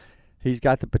 he's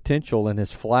got the potential and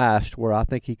has flashed where I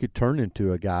think he could turn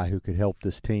into a guy who could help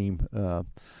this team,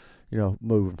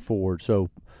 moving forward. So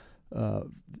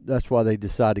that's why they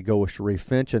decided to go with Sharif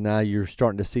Finch, and now you're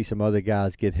starting to see some other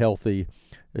guys get healthy,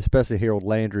 especially Harold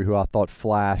Landry, who I thought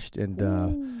flashed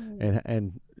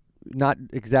and not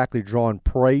exactly drawing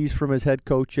praise from his head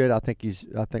coach yet. I think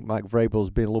Mike Vrabel is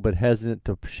being a little bit hesitant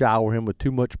to shower him with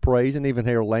too much praise, and even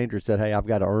Harold Landry said, "Hey, I've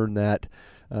got to earn that.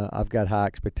 I've got high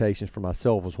expectations for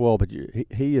myself as well." But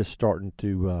he is starting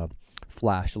to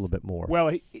flash a little bit more.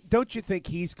 Well, don't you think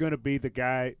he's going to be the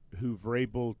guy who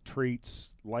Vrabel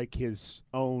treats like his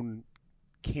own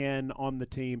kin on the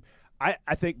team?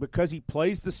 I think because he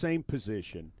plays the same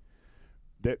position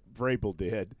that Vrabel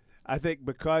did, I think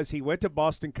because he went to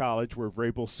Boston College where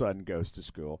Vrabel's son goes to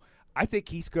school, I think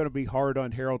he's going to be hard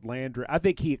on Harold Landry. I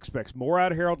think he expects more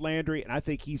out of Harold Landry, and I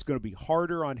think he's going to be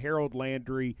harder on Harold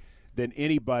Landry than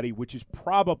anybody, which is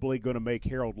probably going to make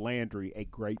Harold Landry a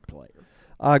great player.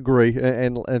 I agree,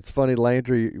 and it's funny.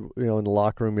 Landry, in the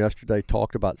locker room yesterday,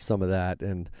 talked about some of that,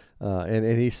 and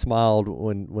he smiled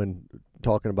when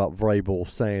talking about Vrabel,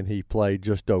 saying he played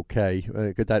just okay,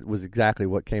 because that was exactly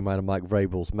what came out of Mike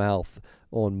Vrabel's mouth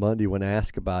on Monday when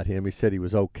asked about him. He said he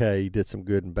was okay, he did some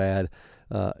good and bad.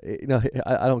 I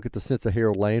don't get the sense that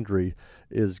Harold Landry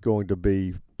is going to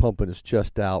be pumping his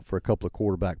chest out for a couple of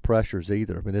quarterback pressures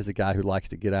either. I mean, there's a guy who likes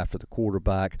to get after the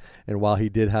quarterback, and while he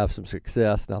did have some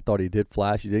success, and I thought he did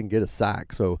flash, he didn't get a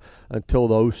sack. So until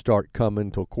those start coming,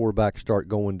 until quarterbacks start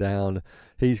going down,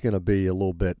 he's going to be a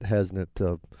little bit hesitant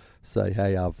to say,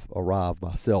 hey, I've arrived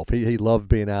myself. He loved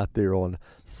being out there on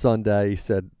Sunday. He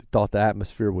said thought the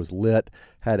atmosphere was lit,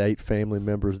 had 8 family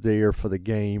members there for the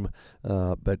game,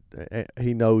 but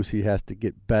he knows he has to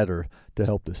get better to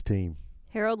help this team.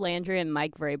 Harold Landry and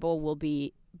Mike Vrabel will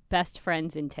be best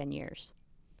friends in 10 years.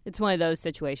 It's one of those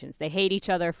situations. They hate each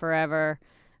other forever.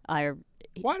 Well,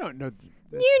 I don't know.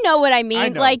 You know what I mean. I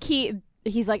know. Like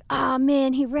he's like,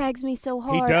 man, he rags me so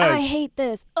hard. He does. I hate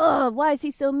this. Why is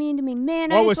he so mean to me?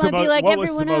 Man, I What was just want to be like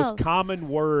everyone else. What was the most common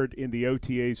word in the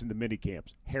OTAs and the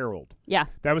minicamps? Harold. Yeah.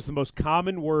 That was the most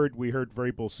common word we heard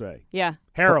Vrabel say. Yeah.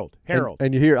 Harold.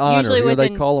 And you hear honor. Usually They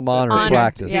call him honor in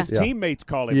practice. His teammates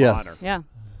call him honor. Yeah.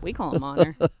 We call him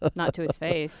honor, not to his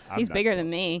face. He's bigger than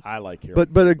me. I like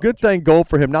Harold. But a good thing goal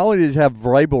for him. Not only does he have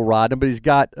Vrabel riding, but he's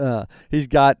got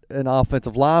an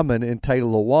offensive lineman in Taylor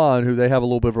Lewan, who they have a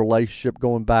little bit of a relationship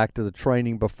going back to the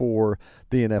training before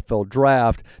the NFL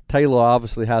draft. Taylor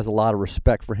obviously has a lot of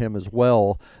respect for him as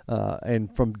well,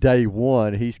 and from day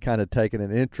one, he's kind of taken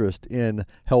an interest in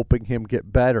helping him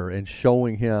get better and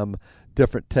showing him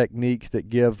different techniques that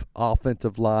give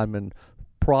offensive linemen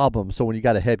problems. So when you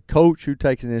got a head coach who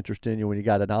takes an interest in you, when you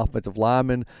got an offensive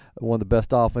lineman, one of the best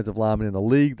offensive linemen in the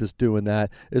league that's doing that,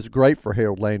 it's great for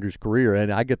Harold Landry's career.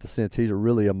 And I get the sense he's a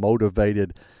really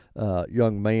motivated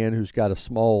young man who's got a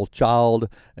small child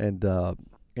and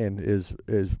is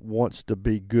wants to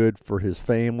be good for his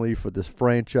family, for this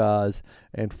franchise,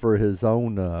 and for his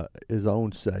own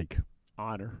sake.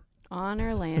 Honor.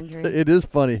 Honor Landry. It is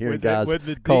funny hearing guys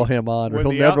call him Honor.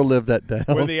 He'll never live that down.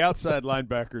 When the outside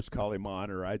linebackers call him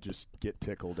Honor, I just get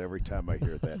tickled every time I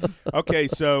hear that. Okay,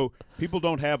 so people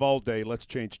don't have all day. Let's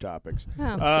change topics.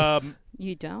 Oh.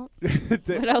 You don't? What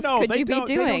else could you be doing?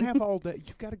 They don't have all day.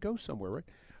 You've got to go somewhere,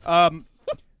 right?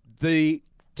 The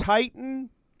Titan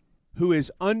who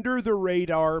is under the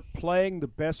radar playing the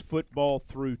best football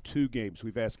through 2 games.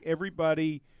 We've asked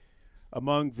everybody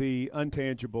among the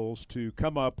untangibles to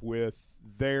come up with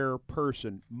their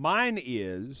person. Mine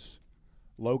is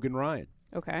Logan Ryan.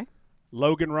 Okay.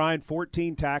 Logan Ryan,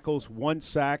 14 tackles, 1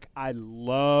 sack. I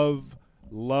love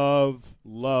Logan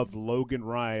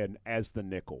Ryan as the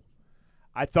nickel.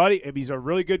 I thought he's a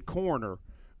really good corner,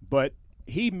 but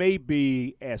he may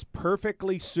be as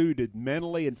perfectly suited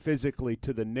mentally and physically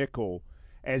to the nickel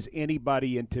as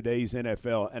anybody in today's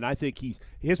NFL. And I think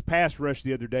his pass rush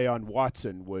the other day on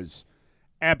Watson was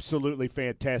absolutely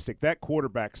fantastic. That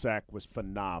quarterback sack was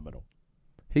phenomenal.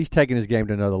 He's taking his game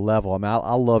to another level. I mean,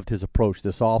 I loved his approach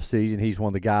this offseason. He's one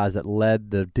of the guys that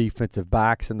led the defensive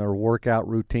backs in their workout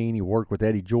routine. He worked with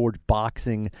Eddie George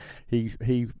boxing.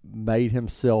 He made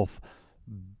himself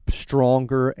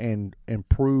stronger and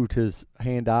improved his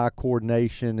hand-eye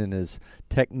coordination and his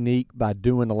technique by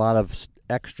doing a lot of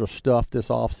extra stuff this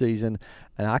offseason,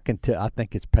 and I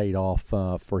think it's paid off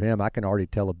for him. I can already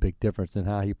tell a big difference in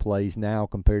how he plays now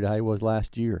compared to how he was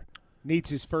last year. Needs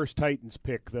his first Titans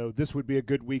pick, though. This would be a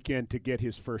good weekend to get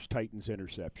his first Titans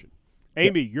interception.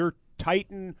 Amy, your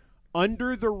Titan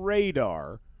under the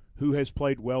radar who has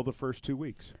played well the first 2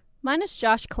 weeks? Mine is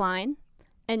Josh Klein.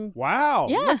 And wow,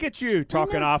 yeah, look at you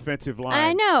talking offensive line.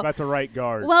 I know. About the right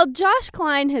guard. Well, Josh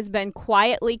Klein has been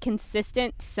quietly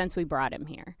consistent since we brought him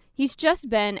here. He's just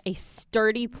been a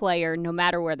sturdy player no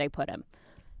matter where they put him.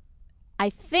 I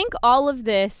think all of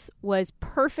this was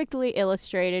perfectly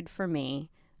illustrated for me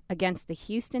against the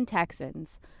Houston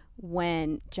Texans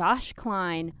when Josh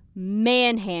Klein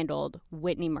manhandled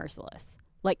Whitney Merciless.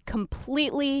 Like,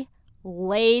 completely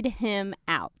laid him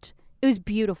out. It was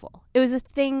beautiful. It was a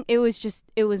thing. It was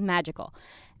magical.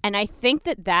 And I think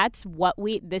that that's what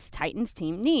this Titans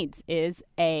team needs, is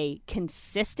a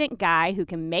consistent guy who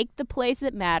can make the plays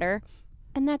that matter,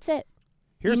 and that's it.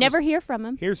 You never hear from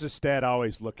him. Here's a stat I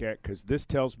always look at, because this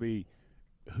tells me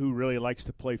who really likes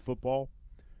to play football.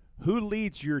 Who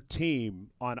leads your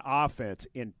team on offense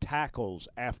in tackles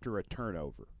after a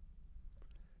turnover?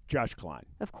 Josh Klein.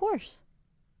 Of course.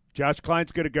 Josh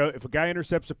Klein's going to go – if a guy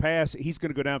intercepts a pass, he's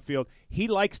going to go downfield. He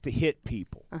likes to hit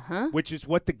people, which is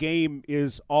what the game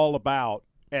is all about.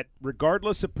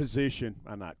 Regardless of position –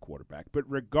 I'm not quarterback, but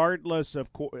regardless of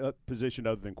position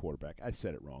other than quarterback. I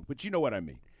said it wrong, but you know what I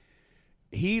mean.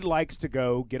 He likes to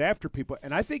go get after people,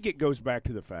 and I think it goes back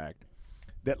to the fact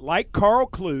that, like Carl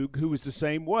Klug, who was the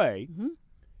same way,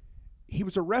 he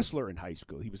was a wrestler in high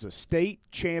school. He was a state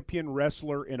champion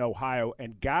wrestler in Ohio,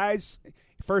 and guys –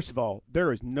 first of all,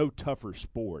 there is no tougher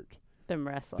sport than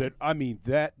wrestling.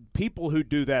 That people who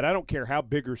do that, I don't care how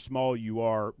big or small you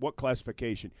are, what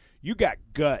classification, you got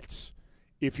guts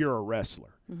if you're a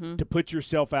wrestler to put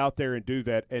yourself out there and do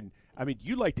that. And I mean,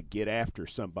 you like to get after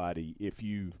somebody if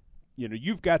you've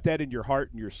got that in your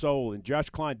heart and your soul, and Josh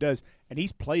Klein does, and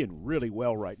he's playing really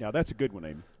well right now. That's a good one,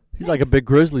 Amy. He's like a big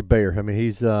grizzly bear. I mean,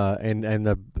 he's and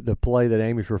the play that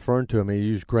Amy's referring to, I mean, he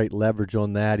used great leverage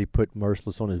on that. He put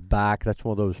Merciless on his back. That's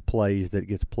one of those plays that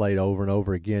gets played over and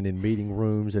over again in meeting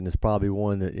rooms, and it's probably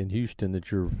one that in Houston that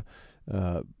you're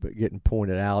getting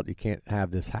pointed out. You can't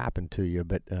have this happen to you,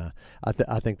 but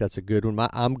I think that's a good one.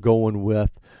 I'm going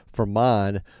with, for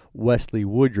mine, Wesley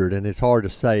Woodyard, and it's hard to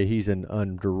say he's an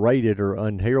underrated or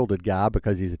unheralded guy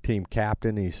because he's a team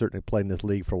captain, and he's certainly played in this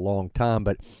league for a long time,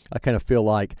 but I kind of feel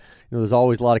like there's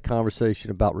always a lot of conversation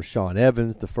about Rashaan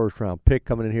Evans, the first-round pick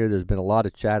coming in here. There's been a lot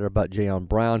of chatter about Jayon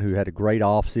Brown, who had a great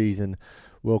offseason.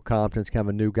 Will Compton's kind of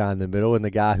a new guy in the middle, and the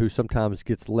guy who sometimes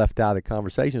gets left out of the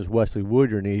conversation is Wesley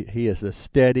Woodyard, and he is as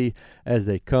steady as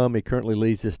they come. He currently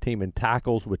leads this team in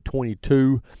tackles with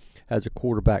 22, has a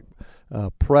quarterback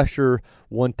pressure,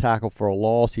 1 tackle for a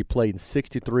loss. He played in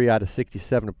 63 out of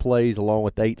 67 plays, along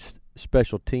with 8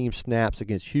 special team snaps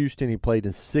against Houston. He played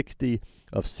in 60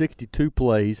 of 62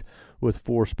 plays with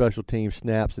 4 special team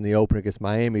snaps in the opener against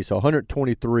Miami. So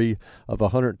 123 of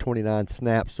 129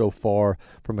 snaps so far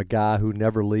from a guy who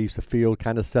never leaves the field,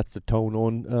 kind of sets the tone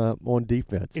on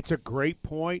defense. It's a great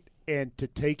point, and to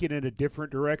take it in a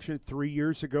different direction, 3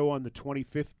 years ago on the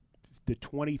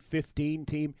 2015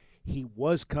 team, he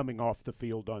was coming off the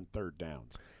field on third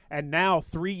downs. And now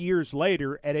 3 years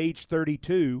later, at age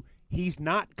 32, he's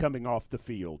not coming off the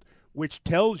field, which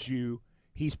tells you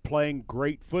he's playing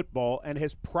great football and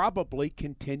has probably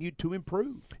continued to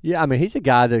improve. Yeah, I mean, he's a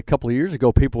guy that a couple of years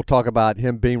ago people talk about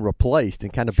him being replaced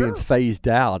and kind of being phased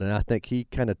out, and I think he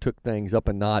kind of took things up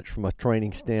a notch from a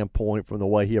training standpoint, from the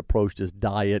way he approached his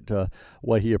diet to the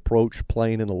way he approached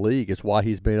playing in the league. It's why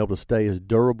he's been able to stay as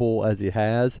durable as he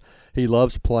has. He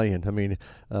loves playing. I mean,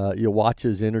 you watch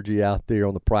his energy out there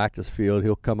on the practice field.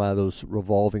 He'll come out of those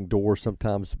revolving doors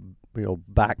sometimes,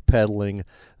 backpedaling.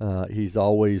 He's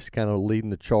always kind of leading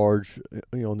the charge,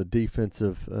 in the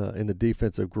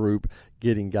defensive group,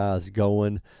 getting guys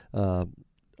going.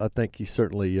 I think he's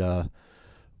certainly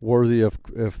worthy of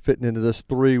fitting into this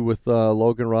three with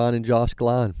Logan Ryan and Josh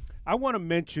Klein. I want to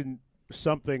mention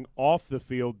something off the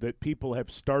field that people have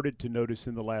started to notice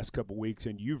in the last couple weeks,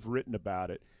 and you've written about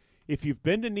it. If you've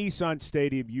been to Nissan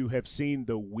Stadium, you have seen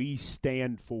the "We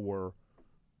Stand For"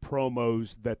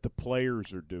 promos that the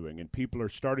players are doing, and people are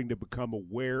starting to become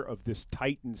aware of this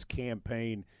Titans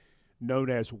campaign known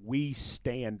as "We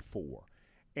Stand For."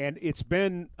 And it's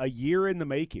been a year in the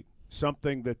making,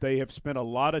 something that they have spent a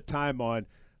lot of time on.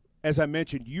 As I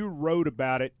mentioned, you wrote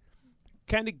about it.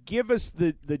 Kind of give us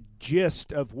the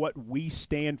gist of what "We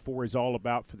Stand For" is all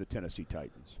about for the Tennessee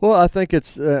Titans. Well, I think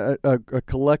it's a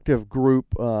collective group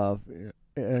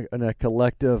and a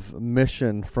collective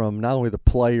mission from not only the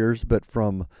players but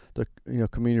from the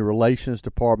community relations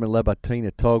department led by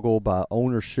Tina Tuggle, by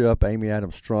ownership, Amy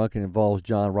Adams Strunk, and involves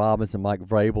John Robbins and Mike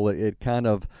Vrabel. It kind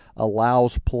of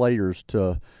allows players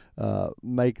to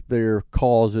make their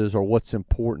causes or what's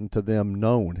important to them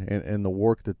known and the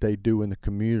work that they do in the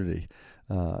community.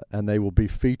 And they will be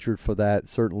featured for that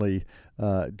certainly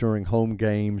during home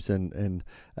games and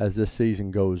as this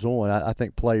season goes on. I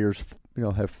think players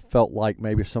have felt like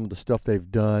maybe some of the stuff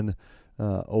they've done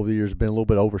over the years has been a little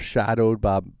bit overshadowed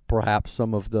by perhaps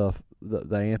some of the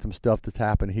anthem stuff that's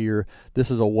happened here.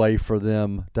 This is a way for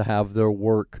them to have their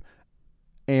work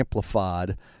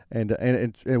amplified, and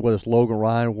whether it's Logan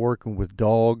Ryan working with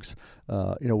dogs,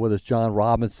 whether it's John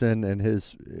Robinson and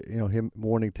his him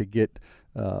wanting to get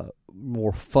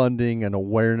more funding and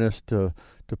awareness to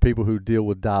people who deal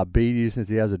with diabetes, since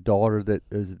he has a daughter that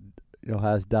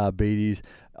has diabetes.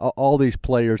 All these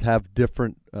players have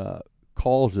different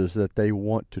causes that they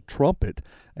want to trumpet,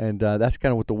 and that's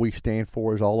kind of what the "We Stand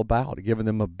For" is all about, giving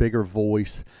them a bigger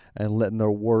voice and letting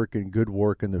their work and good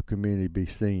work in the community be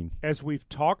seen. As we've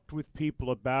talked with people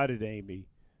about it, Amy,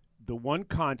 the one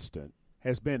constant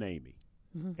has been Amy.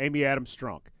 Mm-hmm. Amy Adams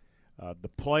Strunk. The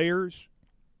players,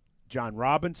 John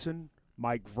Robinson,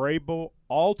 Mike Vrabel,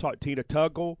 Tina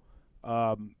Tuggle,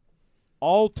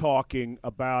 all talking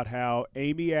about how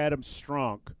Amy Adams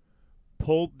Strunk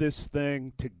pulled this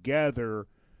thing together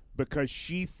because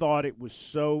she thought it was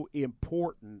so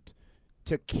important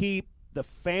to keep the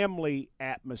family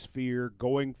atmosphere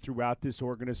going throughout this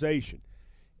organization.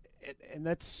 And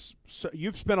that's so,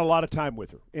 you've spent a lot of time with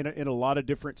her in a lot of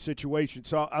different situations.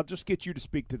 So I'll just get you to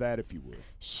speak to that if you would.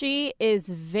 She is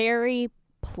very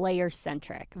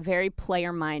player-centric, very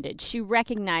player-minded. She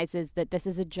recognizes that this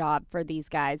is a job for these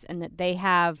guys and that they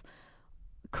have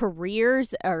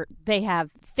careers, or they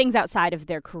have things outside of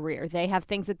their career. They have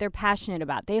things that they're passionate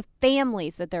about. They have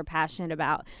families that they're passionate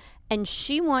about. And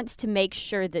she wants to make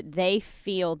sure that they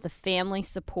feel the family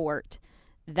support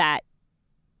that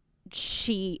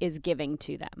she is giving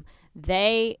to them.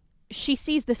 She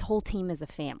sees this whole team as a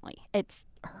family. It's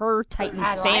her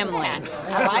Titans family. And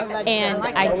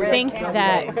I think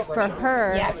that for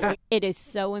her, it is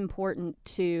so important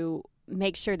to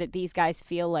make sure that these guys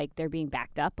feel like they're being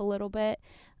backed up a little bit,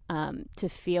 to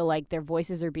feel like their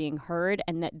voices are being heard,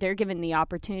 and that they're given the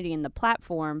opportunity and the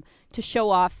platform to show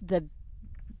off the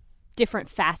different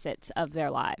facets of their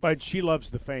lives. But she loves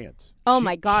the fans. Oh,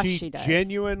 my gosh, she does.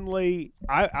 Genuinely,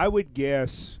 I would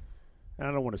guess, and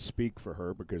I don't want to speak for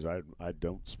her because I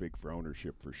don't speak for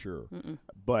ownership for sure,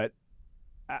 but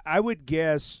I would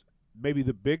guess maybe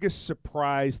the biggest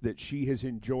surprise that she has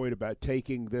enjoyed about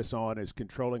taking this on as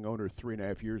controlling owner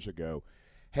 3.5 years ago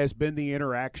has been the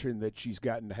interaction that she's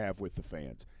gotten to have with the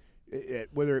fans,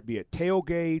 whether it be at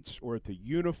tailgates or at the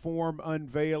uniform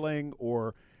unveiling,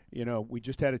 or we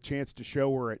just had a chance to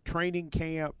show her at training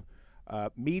camp,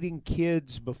 meeting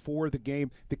kids before the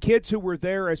game. The kids who were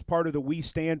there as part of the "We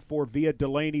Stand For" via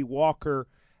Delaney Walker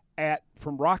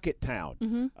from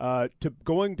Rocketown, to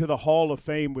going to the Hall of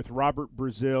Fame with Robert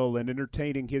Brazil and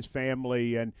entertaining his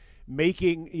family and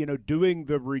making, doing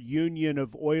the reunion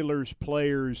of Oilers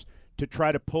players to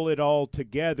try to pull it all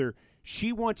together.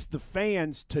 She wants the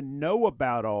fans to know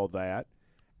about all that,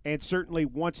 and certainly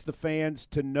wants the fans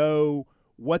to know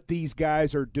what these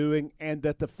guys are doing and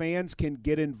that the fans can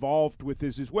get involved with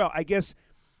this as well. I guess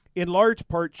in large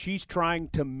part, she's trying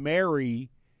to marry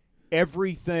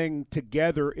everything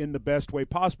together in the best way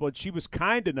possible. And she was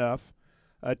kind enough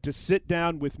to sit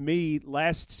down with me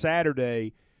last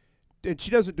Saturday. And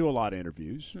she doesn't do a lot of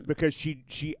interviews because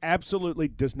she absolutely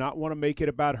does not want to make it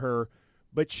about her.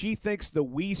 But she thinks the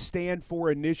We Stand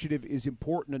For initiative is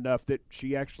important enough that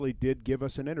she actually did give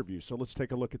us an interview. So let's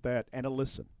take a look at that and a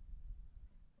listen.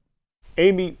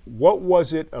 Amy, what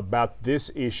was it about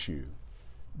this issue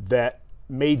that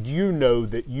made you know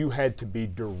that you had to be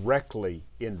directly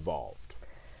involved?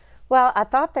 Well, I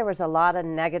thought there was a lot of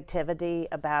negativity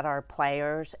about our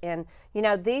players. And, you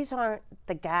know, these aren't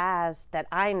the guys that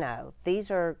I know. These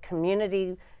are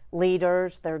community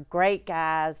leaders. They're great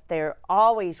guys. They're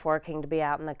always working to be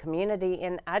out in the community.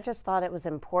 And I just thought it was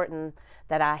important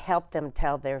that I help them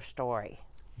tell their story.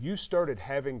 You started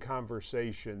having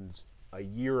conversations a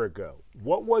year ago.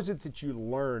 What was it that you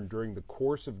learned during the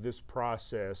course of this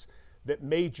process that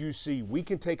made you see we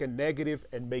can take a negative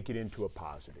and make it into a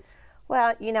positive?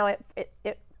 Well, you know,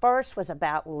 it first was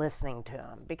about listening to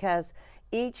them because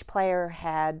each player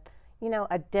had, you know,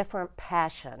 a different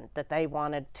passion that they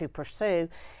wanted to pursue.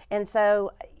 And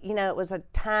so, you know, it was a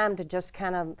time to just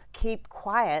kind of keep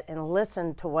quiet and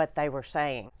listen to what they were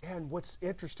saying. And what's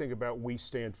interesting about We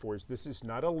Stand For is this is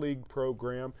not a league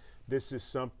program. This is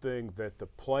something that the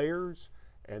players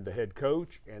and the head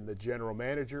coach and the general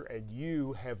manager and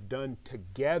you have done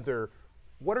together.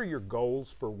 What are your goals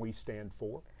for We Stand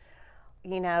For?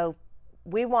 You know,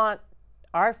 we want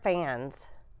our fans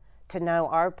to know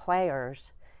our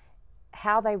players,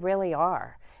 how they really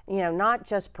are. You know, not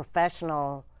just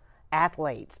professional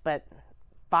athletes, but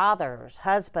fathers,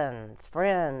 husbands,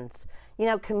 friends, you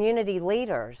know, community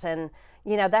leaders. And,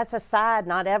 you know, that's a side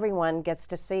not everyone gets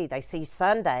to see. They see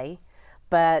Sunday,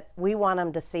 but we want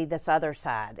them to see this other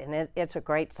side, and it's a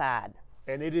great side.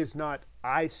 And it is not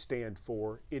I stand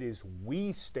for, it is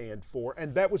we stand for,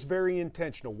 and that was very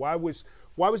intentional. Why was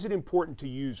it important to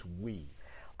use we?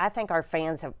 I think our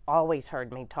fans have always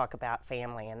heard me talk about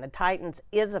family, and the Titans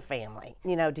is a family.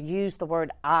 You know, to use the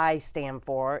word I stand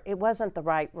for, it wasn't the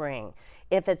right ring.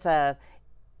 If it's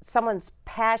someone's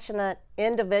passionate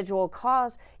individual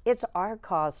cause, it's our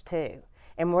cause too.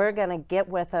 And we're going to get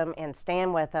with them and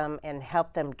stand with them and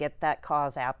help them get that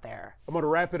cause out there. I'm going to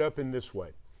wrap it up in this way.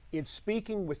 In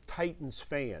speaking with Titans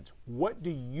fans, what do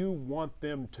you want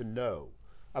them to know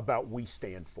about We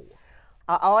Stand For?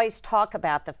 I always talk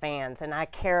about the fans, and I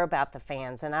care about the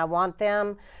fans, and I want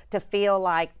them to feel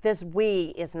like this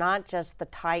we is not just the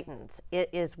Titans. It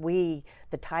is we,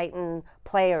 the Titan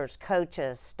players,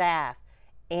 coaches, staff,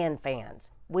 and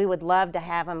fans. We would love to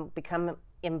have them become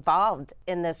involved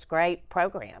in this great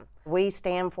program. We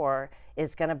Stand For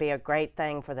is going to be a great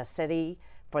thing for the city,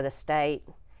 for the state,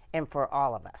 and for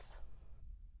all of us.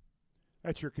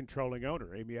 That's your controlling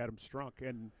owner, Amy Adams Strunk.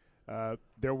 And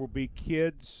there will be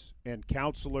kids and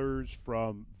counselors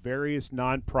from various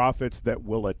nonprofits that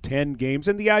will attend games.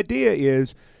 And the idea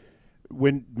is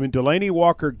when Delaney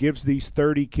Walker gives these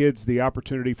 30 kids the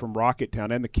opportunity from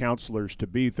Rocketown and the counselors to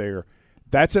be there,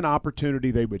 that's an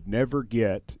opportunity they would never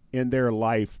get in their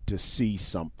life to see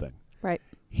something. Right.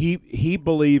 He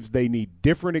believes they need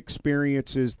different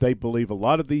experiences. They believe a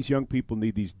lot of these young people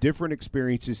need these different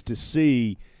experiences to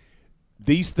see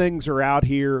these things are out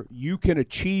here. You can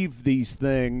achieve these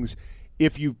things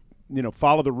if you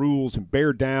follow the rules and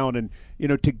bear down and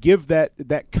to give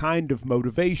that kind of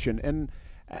motivation. And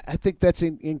I think that's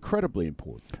incredibly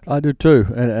important. I do too,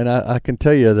 and I can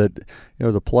tell you that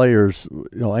the players,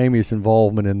 Amy's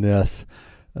involvement in this,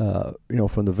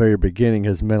 from the very beginning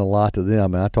has meant a lot to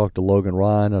them. And I talked to Logan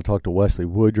Ryan, I talked to Wesley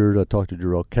Woodyard, I talked to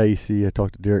Jarrell Casey, I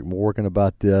talked to Derek Morgan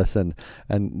about this, and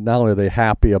not only are they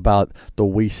happy about the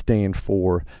We Stand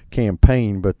For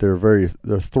campaign, but they're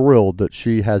thrilled that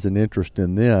she has an interest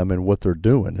in them and what they're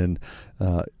doing. And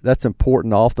that's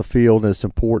important off the field, and it's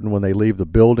important when they leave the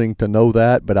building to know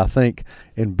that. But I think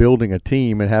in building a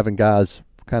team and having guys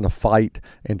kind of fight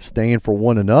and stand for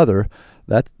one another,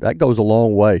 that goes a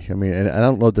long way. I mean, and I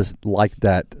don't know this like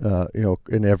that,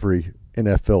 in every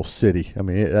NFL city. I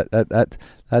mean,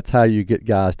 that's how you get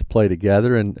guys to play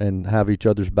together and have each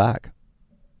other's back.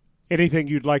 Anything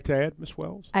you'd like to add, Ms.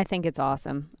 Wells? I think it's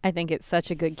awesome. I think it's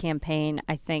such a good campaign.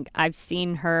 I think I've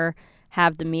seen her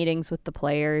have the meetings with the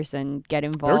players and get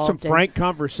involved. There's some frank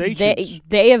conversations.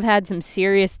 They have had some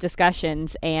serious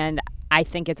discussions, and I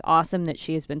think it's awesome that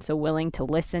she has been so willing to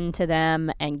listen to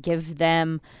them and give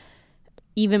them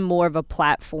even more of a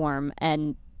platform,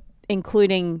 and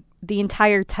including the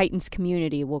entire Titans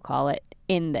community, we'll call it,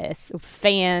 in this.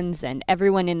 Fans and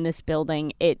everyone in this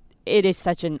building. It is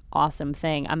such an awesome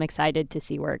thing. I'm excited to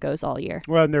see where it goes all year.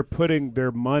 Well, and they're putting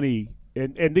their money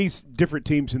and these different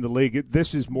teams in the league,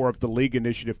 this is more of the league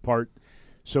initiative part.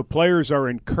 So players are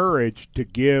encouraged to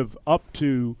give up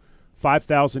to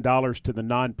 $5,000 to the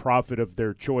nonprofit of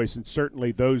their choice, and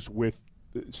certainly those with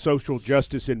social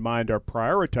justice in mind are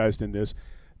prioritized in this.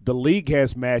 The league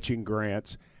has matching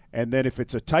grants, and then if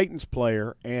it's a Titans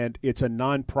player and it's a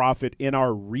nonprofit in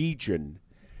our region,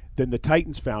 then the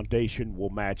Titans Foundation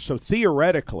will match. So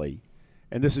theoretically,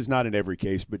 and this is not in every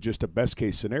case, but just a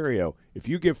best-case scenario, if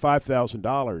you give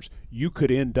 $5,000, you could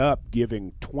end up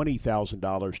giving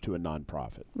 $20,000 to a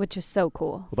nonprofit. Which is so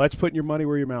cool. Well, that's putting your money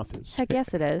where your mouth is. Heck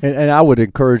yes, it is. And I would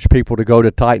encourage people to go to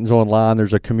Titans Online.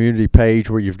 There's a community page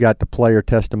where you've got the player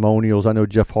testimonials. I know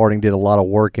Jeff Harding did a lot of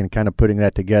work in kind of putting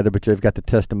that together, but you've got the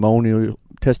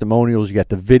testimonials, you got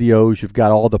the videos, you've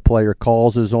got all the player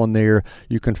causes on there.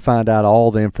 You can find out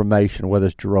all the information, whether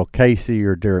it's Jarrell Casey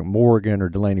or Derek Morgan or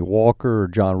Delaney Walker or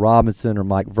John Robinson or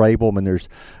Mike Vrabel. And there's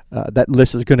that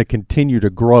list is going to continue to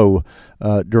grow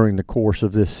during the course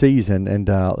of this season, and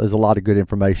there's a lot of good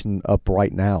information up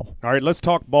right now. All right, let's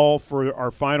talk ball for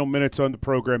our final minutes on the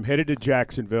program. Headed to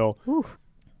Jacksonville. Ooh.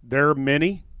 There are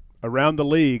many around the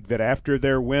league that after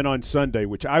their win on Sunday,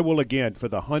 which I will again for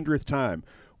the 100th time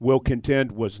will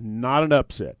contend was not an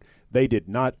upset. They did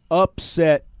not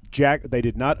upset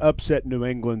New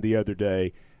England the other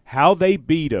day. How they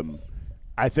beat them,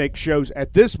 I think, shows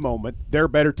at this moment they're a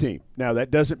better team. Now, that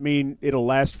doesn't mean it'll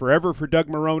last forever for Doug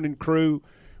Marrone and crew.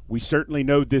 We certainly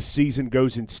know this season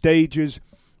goes in stages,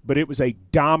 but it was a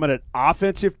dominant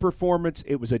offensive performance.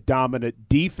 It was a dominant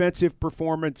defensive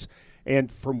performance.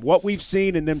 And from what we've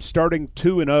seen in them starting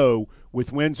 2-0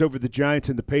 with wins over the Giants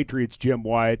and the Patriots, Jim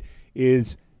Wyatt,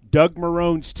 is Doug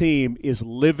Marrone's team is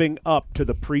living up to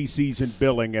the preseason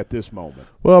billing at this moment.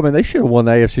 Well, I mean, they should have won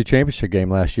the AFC Championship game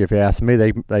last year, if you ask me.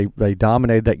 They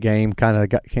dominated that game,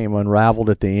 kind of came unraveled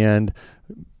at the end.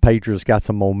 Patriots got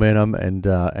some momentum, and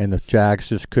the Jags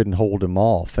just couldn't hold them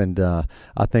off. And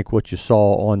I think what you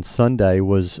saw on Sunday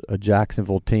was a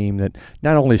Jacksonville team that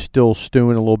not only still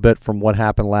stewing a little bit from what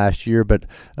happened last year, but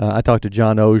I talked to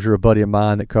John Ozier, a buddy of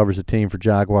mine that covers the team for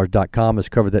Jaguars.com, has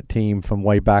covered that team from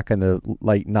way back in the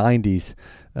late 90s.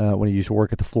 When he used to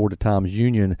work at the Florida Times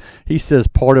Union. He says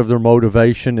part of their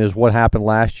motivation is what happened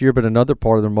last year, but another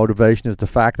part of their motivation is the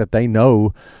fact that they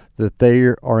know that they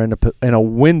are in a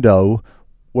window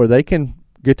where they can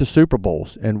get to Super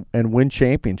Bowls and win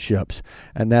championships.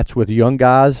 And that's with young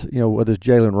guys, whether it's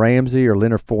Jalen Ramsey or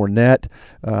Leonard Fournette,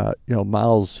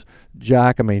 Miles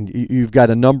Jack. I mean, you've got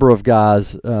a number of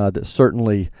guys that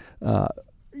certainly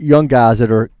young guys that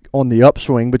are on the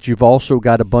upswing, but you've also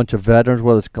got a bunch of veterans,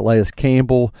 whether it's Calais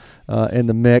Campbell in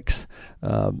the mix.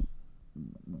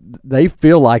 They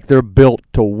feel like they're built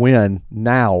to win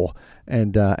now,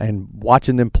 and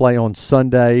watching them play on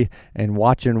Sunday and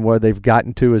watching where they've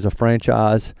gotten to as a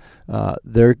franchise,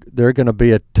 they're going to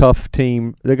be a tough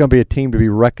team. They're going to be a team to be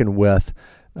reckoned with,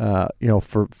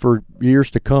 for years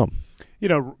to come.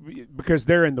 Because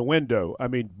they're in the window. I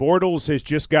mean, Bortles has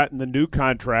just gotten the new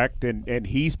contract, and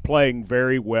he's playing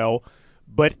very well,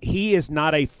 but he is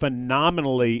not a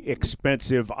phenomenally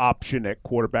expensive option at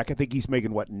quarterback. I think he's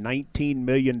making, $19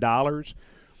 million,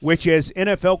 which as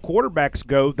NFL quarterbacks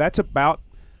go, that's about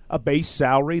a base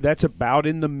salary. That's about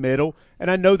in the middle. And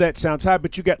I know that sounds high,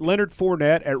 but you got Leonard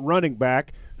Fournette at running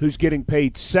back who's getting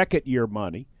paid second-year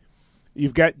money.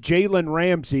 You've got Jalen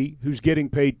Ramsey who's getting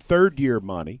paid third-year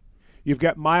money. You've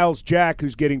got Miles Jack,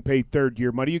 who's getting paid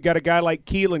third-year money. You've got a guy like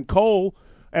Keelan Cole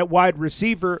at wide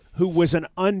receiver, who was an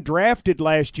undrafted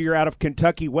last year out of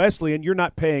Kentucky Wesleyan. You're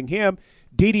not paying him.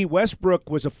 D.D. Westbrook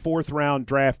was a fourth-round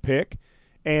draft pick,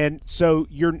 and so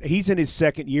he's in his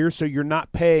second year, so you're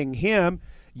not paying him.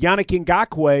 Yannick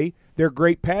Ngakoue, their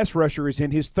great pass rusher, is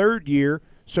in his third year,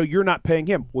 so you're not paying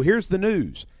him. Well, here's the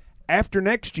news. After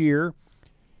next year,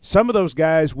 some of those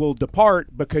guys will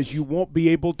depart because you won't be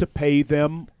able to pay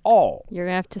them all. You're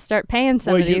going to have to start paying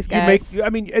some of these guys.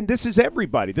 And this is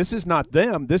everybody. This is not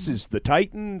them. This is the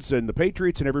Titans and the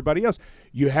Patriots and everybody else.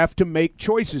 You have to make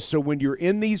choices. So when you're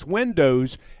in these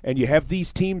windows and you have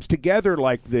these teams together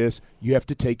like this, you have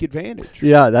to take advantage.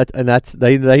 Yeah,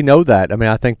 they know that. I mean,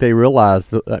 I think they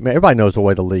realize everybody knows the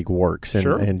way the league works, and,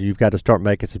 sure. And you've got to start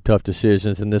making some tough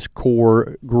decisions. And this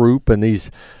core group and these,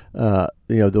 the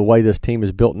way this team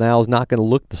is built now is not going to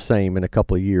look the same in a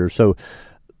couple of years. So,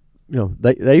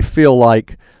 they feel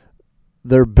like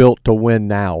they're built to win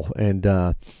now. And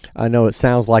I know it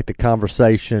sounds like the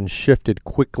conversation shifted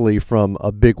quickly from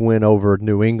a big win over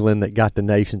New England that got the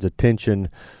nation's attention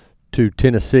to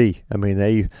Tennessee. I mean,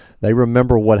 they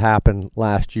remember what happened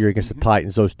last year against the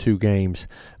Titans, those 2 games.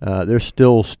 They're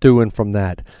still stewing from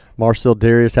that. Marcel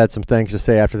Darius had some things to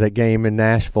say after that game in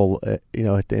Nashville, at the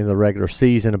end of the regular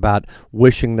season, about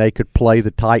wishing they could play the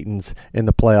Titans in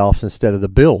the playoffs instead of the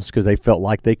Bills because they felt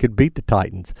like they could beat the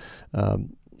Titans.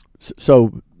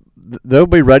 So they'll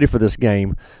be ready for this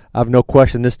game. I have no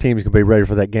question this team is going to be ready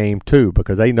for that game too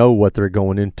because they know what they're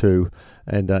going into,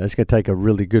 and it's going to take a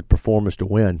really good performance to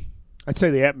win. I'd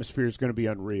say the atmosphere is going to be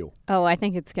unreal. Oh, I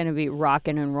think it's going to be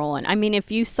rocking and rolling. I mean,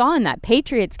 if you saw in that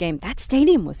Patriots game, that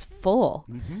stadium was full.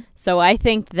 So I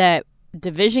think that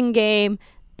division game,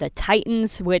 the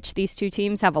Titans, which these 2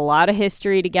 teams have a lot of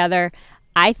history together,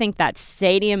 I think that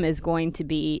stadium is going to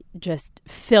be just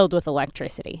filled with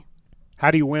electricity. How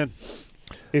do you win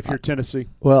if you're Tennessee?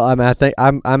 Well, I think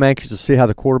I'm anxious to see how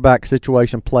the quarterback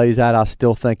situation plays out. I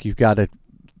still think you've got to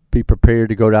be prepared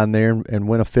to go down there and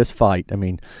win a fist fight. I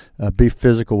mean, be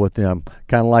physical with them,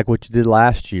 kind of like what you did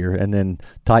last year. And then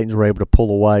Titans were able to pull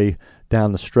away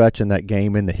down the stretch in that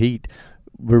game in the heat.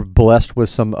 We're blessed with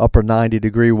some upper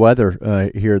 90-degree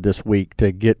weather here this week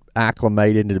to get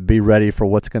acclimated and to be ready for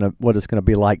what it's going to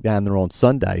be like down there on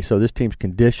Sunday. So this team's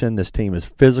conditioned. This team is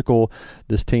physical.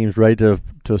 This team's ready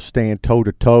to stand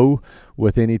toe-to-toe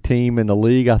with any team in the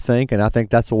league, I think. And I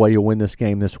think that's the way you'll win this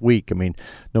game this week. I mean,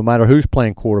 no matter who's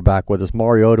playing quarterback, whether it's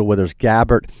Mariota, whether it's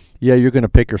Gabbert, yeah, you're going to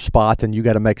pick your spots and you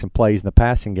got to make some plays in the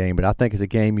passing game. But I think it's a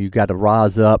game you got to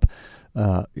rise up,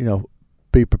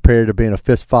 be prepared to be in a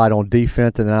fist fight on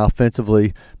defense, and then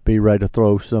offensively be ready to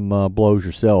throw some blows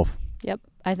yourself. Yep.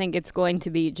 I think it's going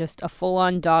to be just a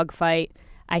full-on dogfight.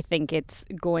 I think it's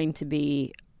going to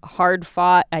be hard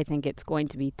fought. I think it's going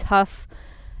to be tough.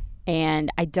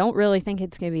 And I don't really think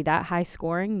it's going to be that high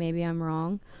scoring. Maybe I'm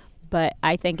wrong. But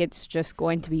I think it's just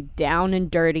going to be down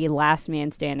and dirty, last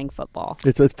man standing football.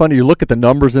 It's funny. You look at the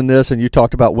numbers in this, and you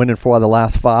talked about winning 4 out of the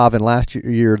last 5. And last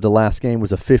year, the last game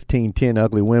was a 15-10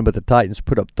 ugly win, but the Titans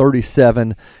put up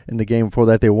 37 in the game before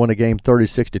that. They won a game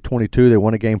 36-22. They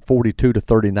won a game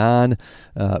 42-39.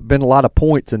 Been a lot of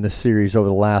points in this series over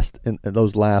in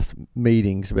those last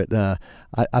meetings, but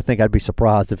I think I'd be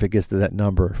surprised if it gets to that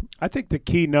number. I think the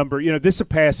key number, this is a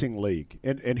passing league.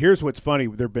 And here's what's funny.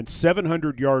 There have been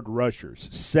 700-yard rushers,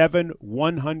 7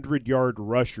 100-yard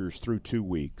rushers through 2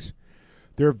 weeks.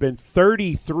 There have been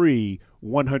 33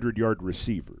 100-yard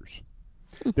receivers.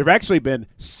 There have actually been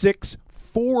 6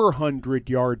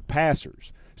 400-yard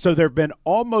passers. So there have been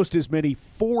almost as many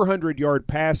 400-yard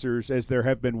passers as there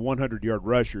have been 100-yard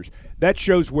rushers. That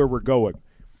shows where we're going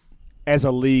as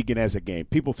a league and as a game.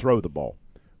 People throw the ball.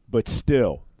 But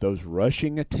still, those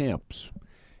rushing attempts,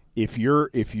 if you're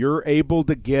able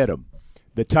to get them,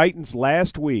 the Titans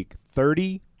last week,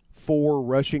 34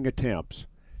 rushing attempts.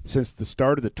 Since the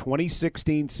start of the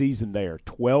 2016 season, they are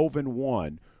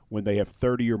 12-1 when they have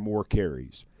 30 or more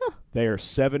carries. They are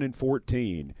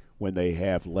 7-14 when they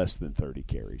have less than 30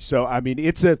 carries. So, I mean,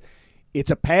 it's a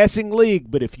passing league,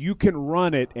 but if you can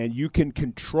run it and you can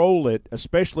control it,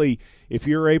 especially if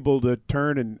you're able to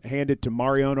turn and hand it to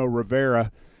Mariano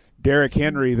Rivera, Derrick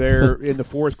Henry there in the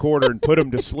fourth quarter and put him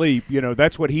to sleep,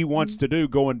 that's what he wants to do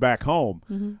going back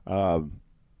home.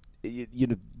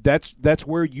 That's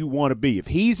where you want to be. If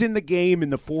he's in the game in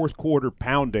the fourth quarter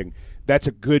pounding, that's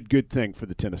a good thing for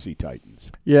the Tennessee Titans.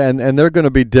 Yeah, and they're going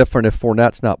to be different if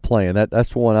Fournette's not playing.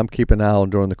 That's one I'm keeping an eye on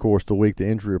during the course of the week, the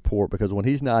injury report, because when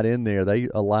he's not in there, they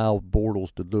allow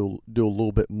Bortles to do a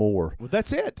little bit more. Well,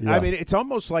 that's it. Yeah. I mean, it's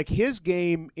almost like his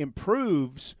game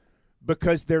improves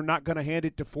because they're not going to hand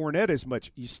it to Fournette as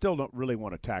much. You still don't really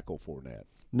want to tackle Fournette.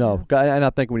 No, and I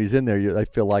think when he's in there, they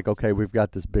feel like, okay, we've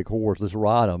got this big horse, let's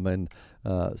ride him, and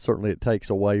certainly it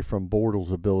takes away from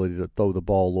Bortles' ability to throw the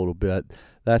ball a little bit.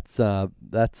 That's going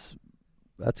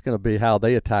to be how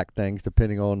they attack things,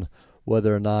 depending on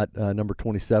whether or not number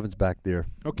 27's back there.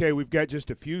 Okay, we've got just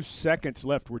a few seconds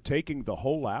left. We're taking the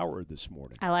whole hour this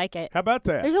morning. I like it. How about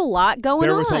that? There's a lot going on.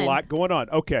 There was a lot going on.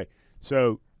 Okay,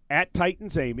 so at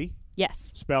Titans Amy.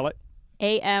 Yes. Spell it.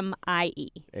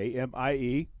 AMIE.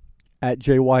 AMIE. At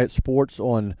Jay Wyatt Sports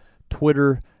on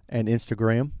Twitter and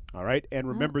Instagram. All right, and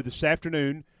remember this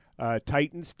afternoon,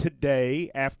 Titans Today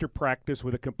after practice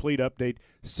with a complete update.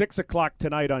 6 o'clock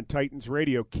tonight on Titans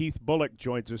Radio. Keith Bullock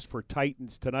joins us for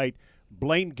Titans Tonight.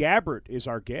 Blaine Gabbert is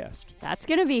our guest. That's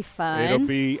going to be fun. It'll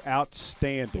be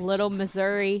outstanding. Little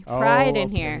Missouri pride in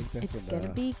here. It's going to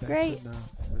be great.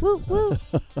 Woo, woo.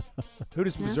 Who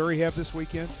does Missouri have this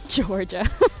weekend? Georgia.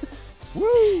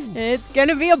 Woo! It's going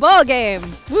to be a ball game.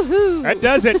 Woohoo! That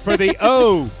does it for the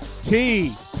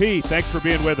OTP. Thanks for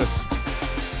being with us.